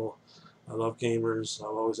with people. I love gamers.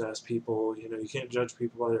 I'll always ask people. You can't judge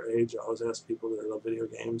people by their age. I always ask people that love video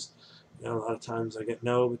games. A lot of times I get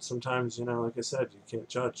no, but sometimes, like I said, you can't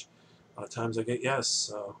judge. A lot of times I get yes.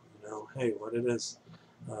 So, hey, what it is.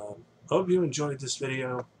 Hope you enjoyed this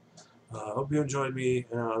video. Hope you enjoyed me.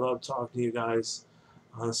 I love talking to you guys.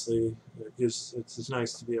 Honestly, it's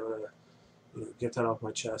nice to be able to get that off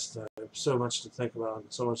my chest. I have so much to think about and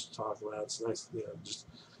so much to talk about. It's nice to just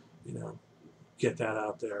get that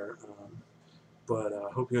out there. But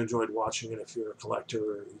I hope you enjoyed watching it if you're a collector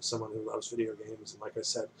or someone who loves video games. And like I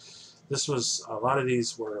said, a lot of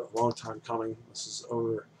these were a long time coming. This is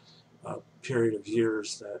over a period of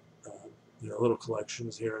years that, little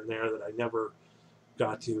collections here and there that I never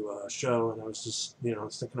got to show. And I was just, I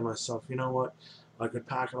was thinking to myself, you know what? I could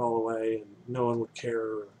pack it all away and no one would care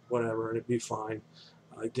or whatever, and it'd be fine.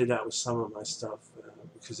 I did that with some of my stuff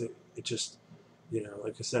because it just,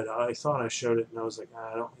 like I said, I thought I showed it and I was like,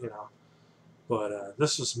 I don't, But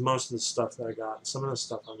this was most of the stuff that I got. Some of the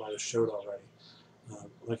stuff I might have showed already.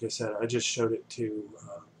 Like I said, I just showed it to,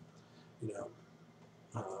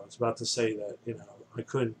 I was about to say that, I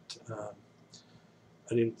couldn't,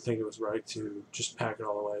 I didn't think it was right to just pack it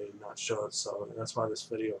all away and not show it. So that's why this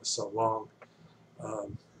video is so long.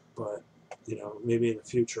 But, maybe in the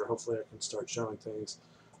future, hopefully I can start showing things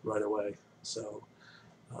right away. So,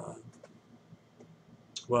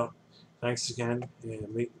 well, thanks again,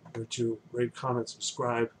 and make sure to rate, comment,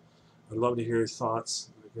 subscribe. I'd love to hear your thoughts.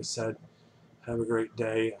 Like I said, have a great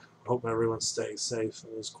day. Hope everyone's staying safe.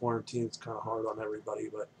 This quarantine is kind of hard on everybody,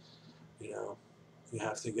 but you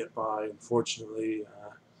have to get by. Unfortunately,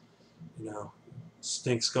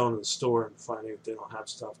 stinks going to the store and finding that they don't have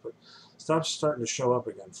stuff, but stuff's starting to show up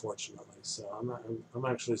again, fortunately. So I'm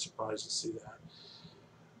actually surprised to see that.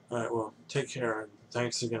 All right, well, take care, and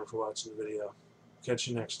thanks again for watching the video. Catch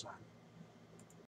you next time.